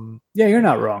 you're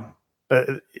not wrong.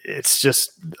 It's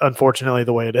just unfortunately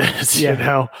the way it is. You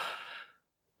know.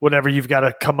 Whenever you've got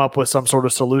to come up with some sort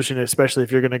of solution, especially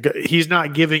if you're going to go, he's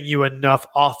not giving you enough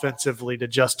offensively to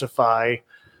justify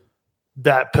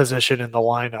that position in the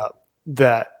lineup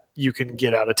that you can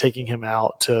get out of taking him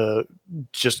out to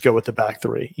just go with the back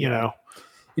 3, you know?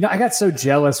 I got so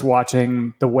jealous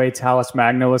watching the way Talles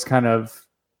Magno was kind of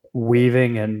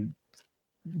weaving and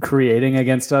creating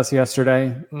against us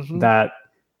yesterday that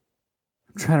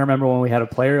I'm trying to remember when we had a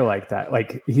player like that.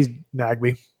 Like, he's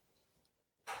Nagby.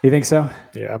 You think so?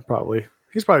 Yeah, probably.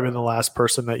 He's probably been the last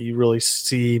person that you really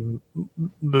see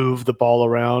move the ball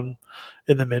around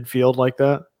in the midfield like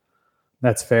that.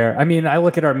 That's fair. I mean, I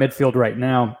look at our midfield right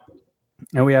now,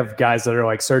 and we have guys that are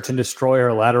like search and destroy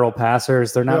or lateral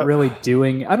passers. They're not really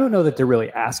doing – I don't know that they're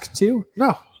really asked to.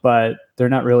 No. But they're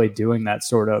not really doing that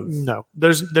sort of – No.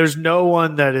 There's no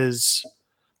one that is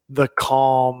the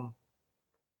calm,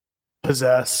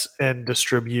 possess, and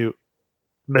distribute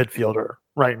midfielder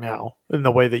right now in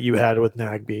the way that you had with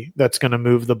Nagby. That's going to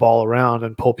move the ball around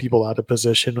and pull people out of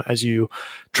position as you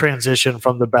transition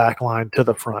from the back line to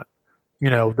the front.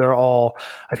 They're all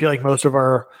 – I feel like most of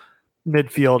our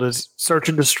midfield is search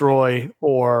and destroy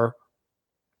or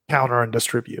counter and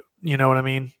distribute. You know what I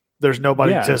mean? There's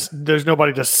nobody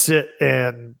to sit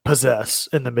and possess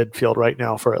in the midfield right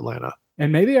now for Atlanta.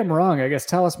 And maybe I'm wrong. I guess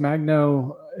Talles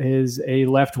Magno is a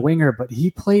left winger, but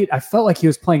I felt like he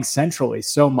was playing centrally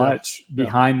so much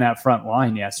behind that front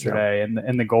line yesterday.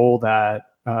 And the goal that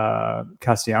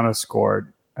Castellanos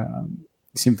scored.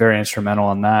 He seemed very instrumental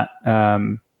on that.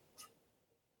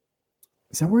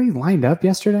 Is that where he lined up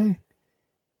yesterday?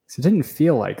 It didn't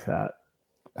feel like that.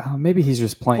 Maybe he's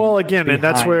just playing. Well, again, and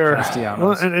that's where,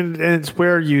 Castellanos. and it's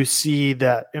where you see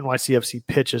that NYCFC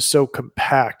pitch is so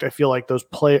compact. I feel like those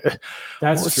players,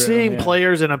 seeing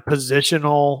players in a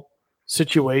positional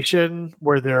situation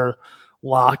where they're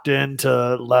locked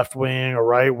into left wing or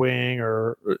right wing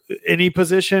or any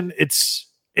position, it's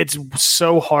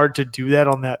so hard to do that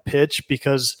on that pitch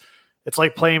because it's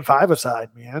like playing five-a-side,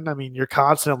 man. I mean, you're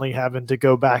constantly having to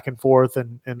go back and forth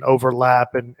and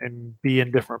overlap and be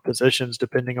in different positions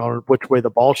depending on which way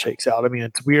the ball shakes out. I mean,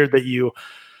 it's weird that you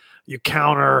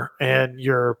counter and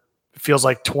you're feels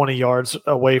like 20 yards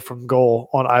away from goal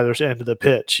on either end of the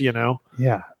pitch, you know?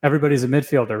 Yeah. Everybody's a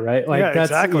midfielder, right? Like yeah,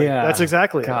 exactly. Yeah. That's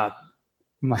exactly God.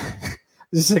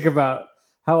 Just think about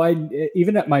how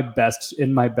even at my best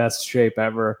shape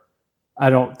ever, I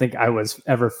don't think I was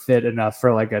ever fit enough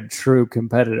for like a true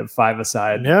competitive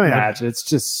five-a-side match. It's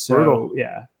just so brutal.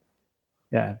 Yeah.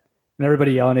 And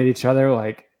everybody yelling at each other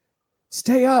like,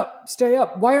 stay up.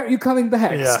 Why aren't you coming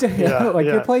back? Stay up. Like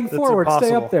you're playing forward.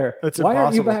 Stay up there. Why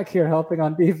aren't you back here helping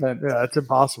on defense? Yeah, it's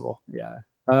impossible. Yeah.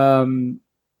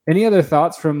 Any other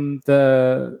thoughts from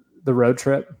the road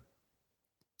trip?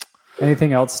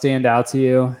 Anything else stand out to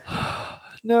you?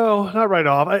 No, not right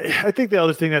off. I think the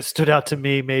other thing that stood out to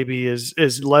me maybe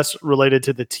is less related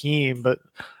to the team, but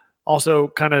also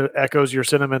kind of echoes your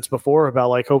sentiments before about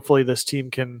like hopefully this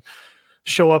team can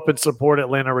show up and support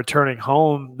Atlanta returning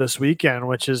home this weekend,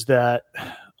 which is that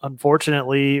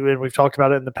unfortunately, and we've talked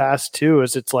about it in the past too,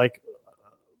 is it's like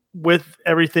with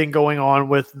everything going on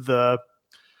with the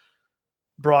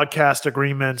broadcast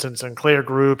agreements and Sinclair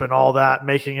Group and all that,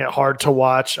 making it hard to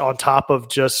watch on top of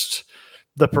just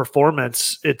the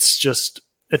performance. It's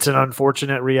an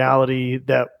unfortunate reality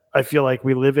that I feel like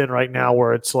we live in right now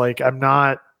where it's like I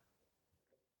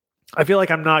feel like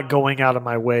I'm not going out of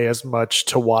my way as much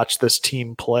to watch this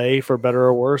team play for better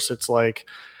or worse. It's like,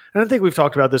 and I think we've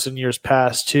talked about this in years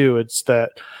past too. It's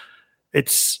that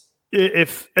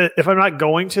if I'm not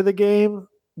going to the game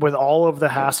with all of the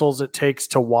hassles it takes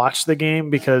to watch the game,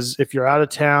 because if you're out of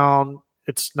town,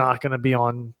 it's not going to be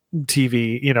on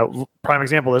TV. You know, prime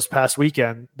example, this past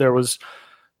weekend, there was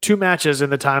 2 matches in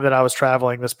the time that I was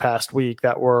traveling this past week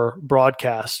that were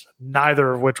broadcast,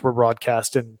 neither of which were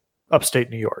broadcast in upstate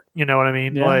New York. You know what I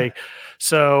mean? Yeah.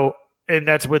 And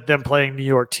that's with them playing New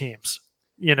York teams.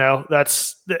 You know,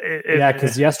 that's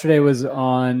because yesterday was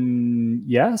on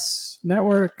Yes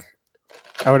Network,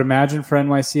 I would imagine, for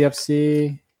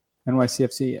NYCFC.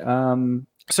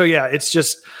 So yeah, it's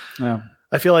just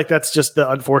I feel like that's just the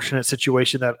unfortunate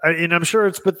situation and I'm sure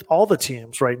it's with all the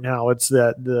teams right now. It's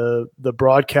that the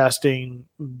broadcasting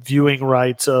viewing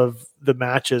rights of the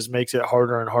matches makes it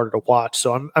harder and harder to watch.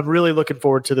 So I'm really looking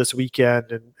forward to this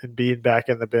weekend and being back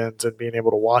in the bins and being able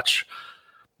to watch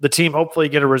the team hopefully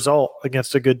get a result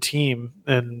against a good team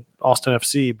in Austin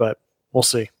FC, but we'll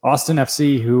see. Austin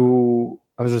FC, who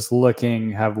I was just looking,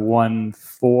 have won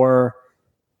 4,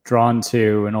 drawn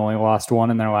 2, and only lost 1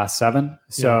 in their last 7.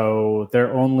 So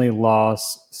their only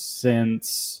loss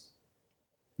since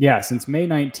May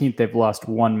 19th, they've lost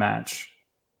 1 match.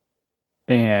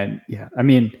 And I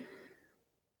mean,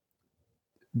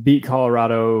 beat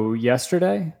Colorado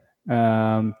yesterday,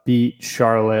 beat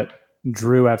Charlotte,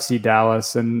 drew FC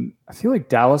Dallas, and I feel like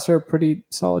Dallas are a pretty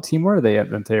solid team. Where are they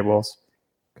at the tables?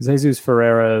 Because Jesus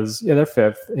Ferreira they're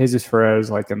 5th. Jesus Ferreira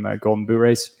is like in the Golden Boot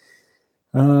race.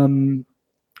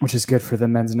 Which is good for the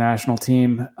men's national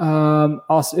team.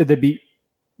 Also, they beat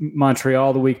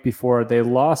Montreal the week before. They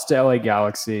lost to LA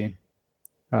Galaxy,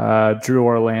 drew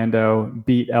Orlando,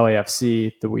 beat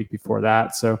LAFC the week before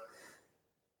that. So,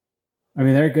 I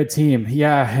mean, they're a good team.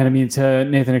 Yeah, and I mean, to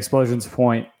Nathan Explosion's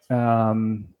point,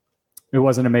 it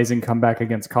was an amazing comeback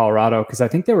against Colorado because I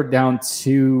think they were down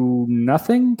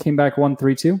 2-0, came back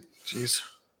 1-3-2. Jeez.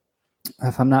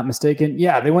 If I'm not mistaken.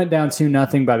 Yeah, they went down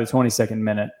 2-0 by the 22nd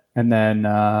minute. And then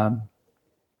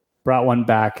brought one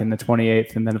back in the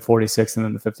 28th, and then the 46th, and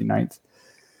then the 59th.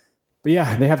 But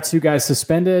yeah, they have 2 guys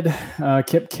suspended,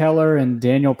 Kip Keller and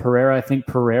Daniel Pereira. I think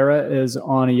Pereira is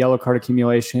on a yellow card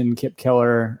accumulation.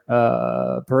 Pereira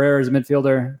is a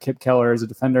midfielder. Kip Keller is a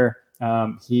defender.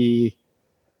 And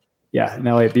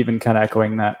LA even kind of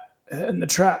echoing that in the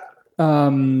chat.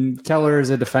 Keller is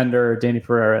a defender. Danny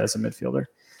Pereira is a midfielder.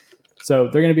 So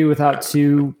they're going to be without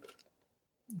 2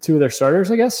 of their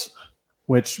starters, I guess,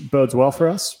 which bodes well for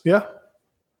us. Yeah.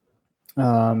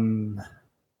 I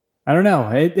don't know.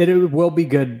 It will be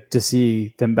good to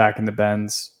see them back in the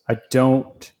Benz. I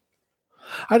didn't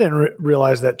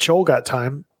realize that Chol got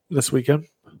time this weekend.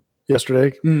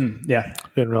 yesterday. Yeah.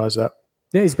 Didn't realize that.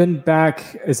 Yeah, he's been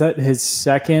back. Is that his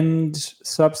second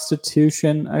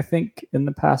substitution, I think, in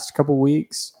the past couple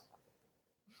weeks?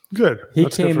 Good. He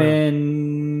That's good came for him.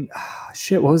 in.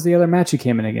 Shit, what was the other match he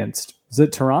came in against? Was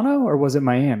it Toronto or was it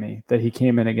Miami that he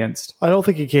came in against? I don't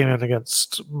think he came in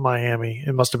against Miami.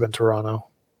 It must have been Toronto.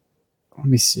 Let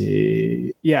me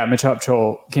see. Yeah, Machop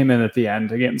Chol came in at the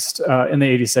end against in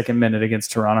the 82nd minute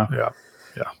against Toronto.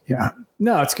 Yeah.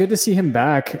 No, it's good to see him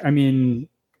back. I mean,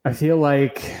 I feel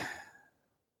like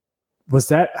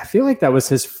that was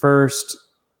his first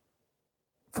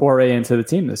foray into the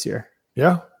team this year.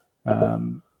 Yeah.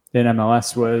 In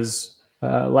MLS was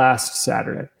last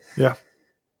Saturday. Yeah.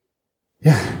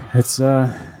 Yeah, it's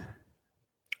It'd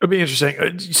be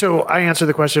interesting. So I answered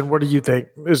the question. What do you think?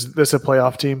 Is this a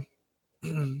playoff team? I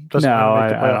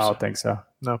don't think so.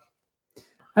 No,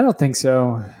 I don't think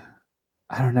so.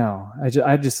 I don't know.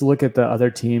 I just look at the other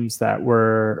teams that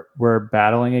we're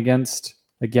battling against.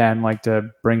 Again, like to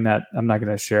bring that. I'm not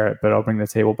going to share it, but I'll bring the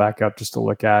table back up just to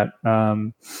look at.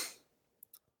 I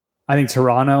think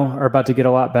Toronto are about to get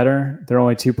a lot better. They're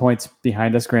only 2 points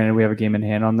behind us. Granted, we have a game in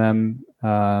hand on them.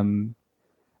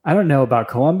 I don't know about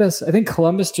Columbus. I think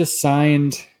Columbus just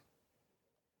signed.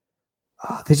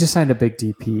 They just signed a big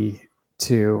DP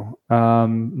too.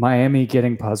 Miami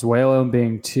getting Pozuelo and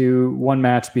being one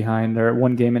match behind or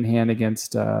one game in hand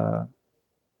against New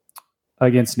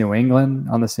England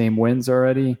on the same wins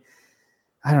already.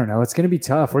 I don't know. It's going to be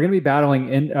tough. We're going to be battling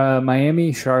in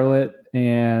Miami, Charlotte,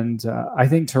 and I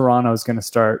think Toronto is going to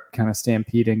start kind of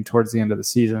stampeding towards the end of the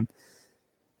season.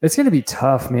 It's going to be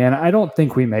tough, man. I don't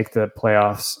think we make the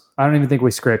playoffs. I don't even think we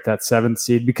scrape that 7th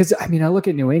seed because, I mean, I look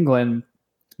at New England.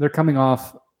 They're coming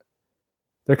off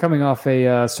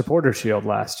a supporter shield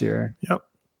last year. Yep.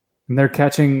 And they're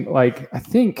catching, like, I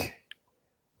think,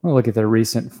 I'm going to look at their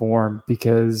recent form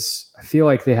because I feel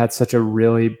like they had such a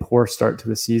really poor start to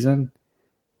the season.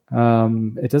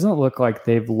 It doesn't look like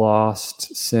they've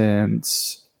lost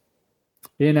since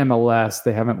in MLS.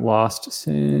 They haven't lost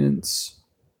since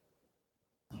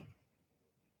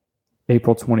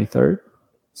April 23rd.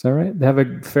 Is that right? They have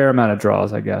a fair amount of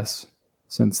draws, I guess,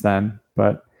 since then.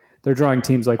 But they're drawing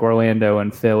teams like Orlando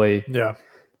and Philly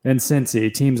and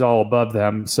Cincy, teams all above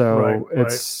them. So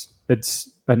it's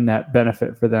a net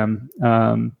benefit for them.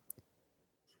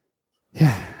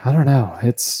 Yeah, I don't know.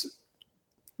 It's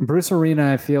Bruce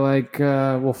Arena, I feel like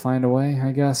we'll find a way,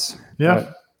 I guess. Yeah.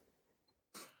 But,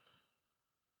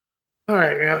 all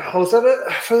right, man. Was that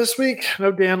it for this week?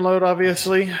 No Dan load,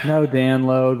 obviously. No Dan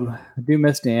load. I do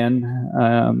miss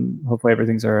Dan. Hopefully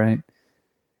everything's all right.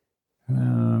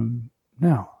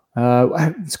 No.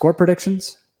 Score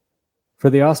predictions for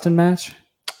the Austin match?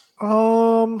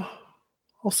 I'll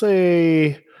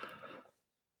say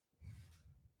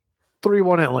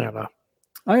 3-1 Atlanta.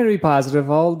 I'm going to be positive.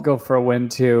 I'll go for a win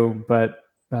too, but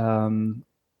 3-2.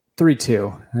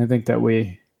 I think that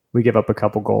we give up a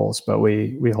couple goals, but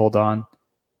we hold on.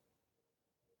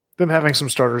 Them having some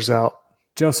starters out.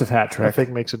 Joseph hat trick. I think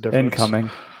makes a difference.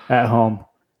 Incoming at home.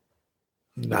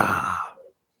 Nah.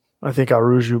 I think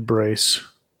Aruju brace.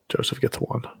 Joseph gets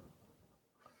one.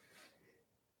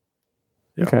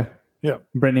 Yeah. Okay. Yeah.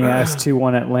 Brittany asked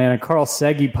 2-1 Atlanta. Carl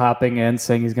Segi popping in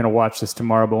saying he's going to watch this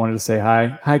tomorrow, but wanted to say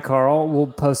hi. Hi, Carl. We'll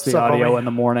post the audio in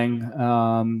the morning.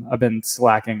 I've been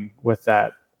slacking with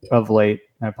that of late.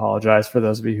 I apologize for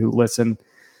those of you who listen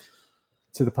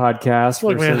to the podcast.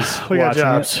 Look, man, we got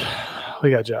jobs. We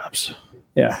got jobs.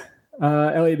 Yeah.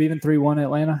 Elliot Beaven 3-1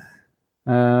 Atlanta.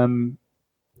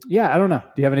 Yeah, I don't know.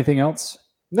 Do you have anything else?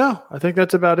 No, I think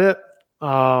that's about it.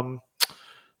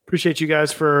 Appreciate you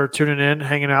guys for tuning in,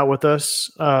 hanging out with us.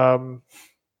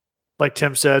 Like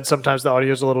Tim said, sometimes the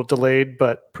audio is a little delayed,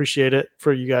 but appreciate it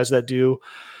for you guys that do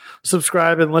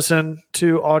subscribe and listen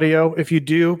to audio. If you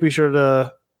do, be sure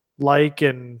to like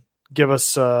and give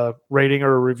us a rating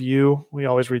or a review. We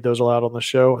always read those aloud on the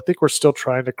show. I think we're still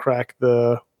trying to crack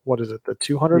the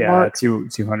 200 mark? Yeah,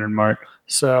 200 mark.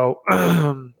 So,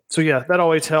 yeah, that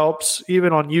always helps.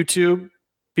 Even on YouTube,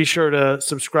 be sure to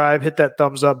subscribe, hit that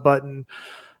thumbs up button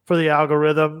for the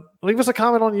algorithm. Leave us a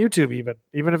comment on YouTube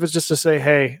even if it's just to say,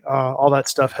 hey, all that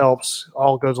stuff helps.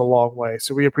 All goes a long way.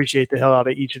 So we appreciate the hell out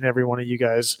of each and every one of you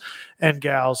guys and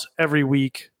gals every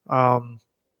week.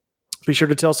 Be sure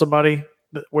to tell somebody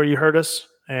where you heard us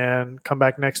and come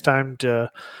back next time to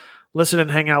listen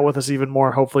and hang out with us even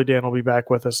more. Hopefully Dan will be back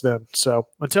with us then. So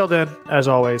until then, as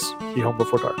always, be home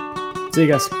before dark. See you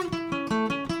guys.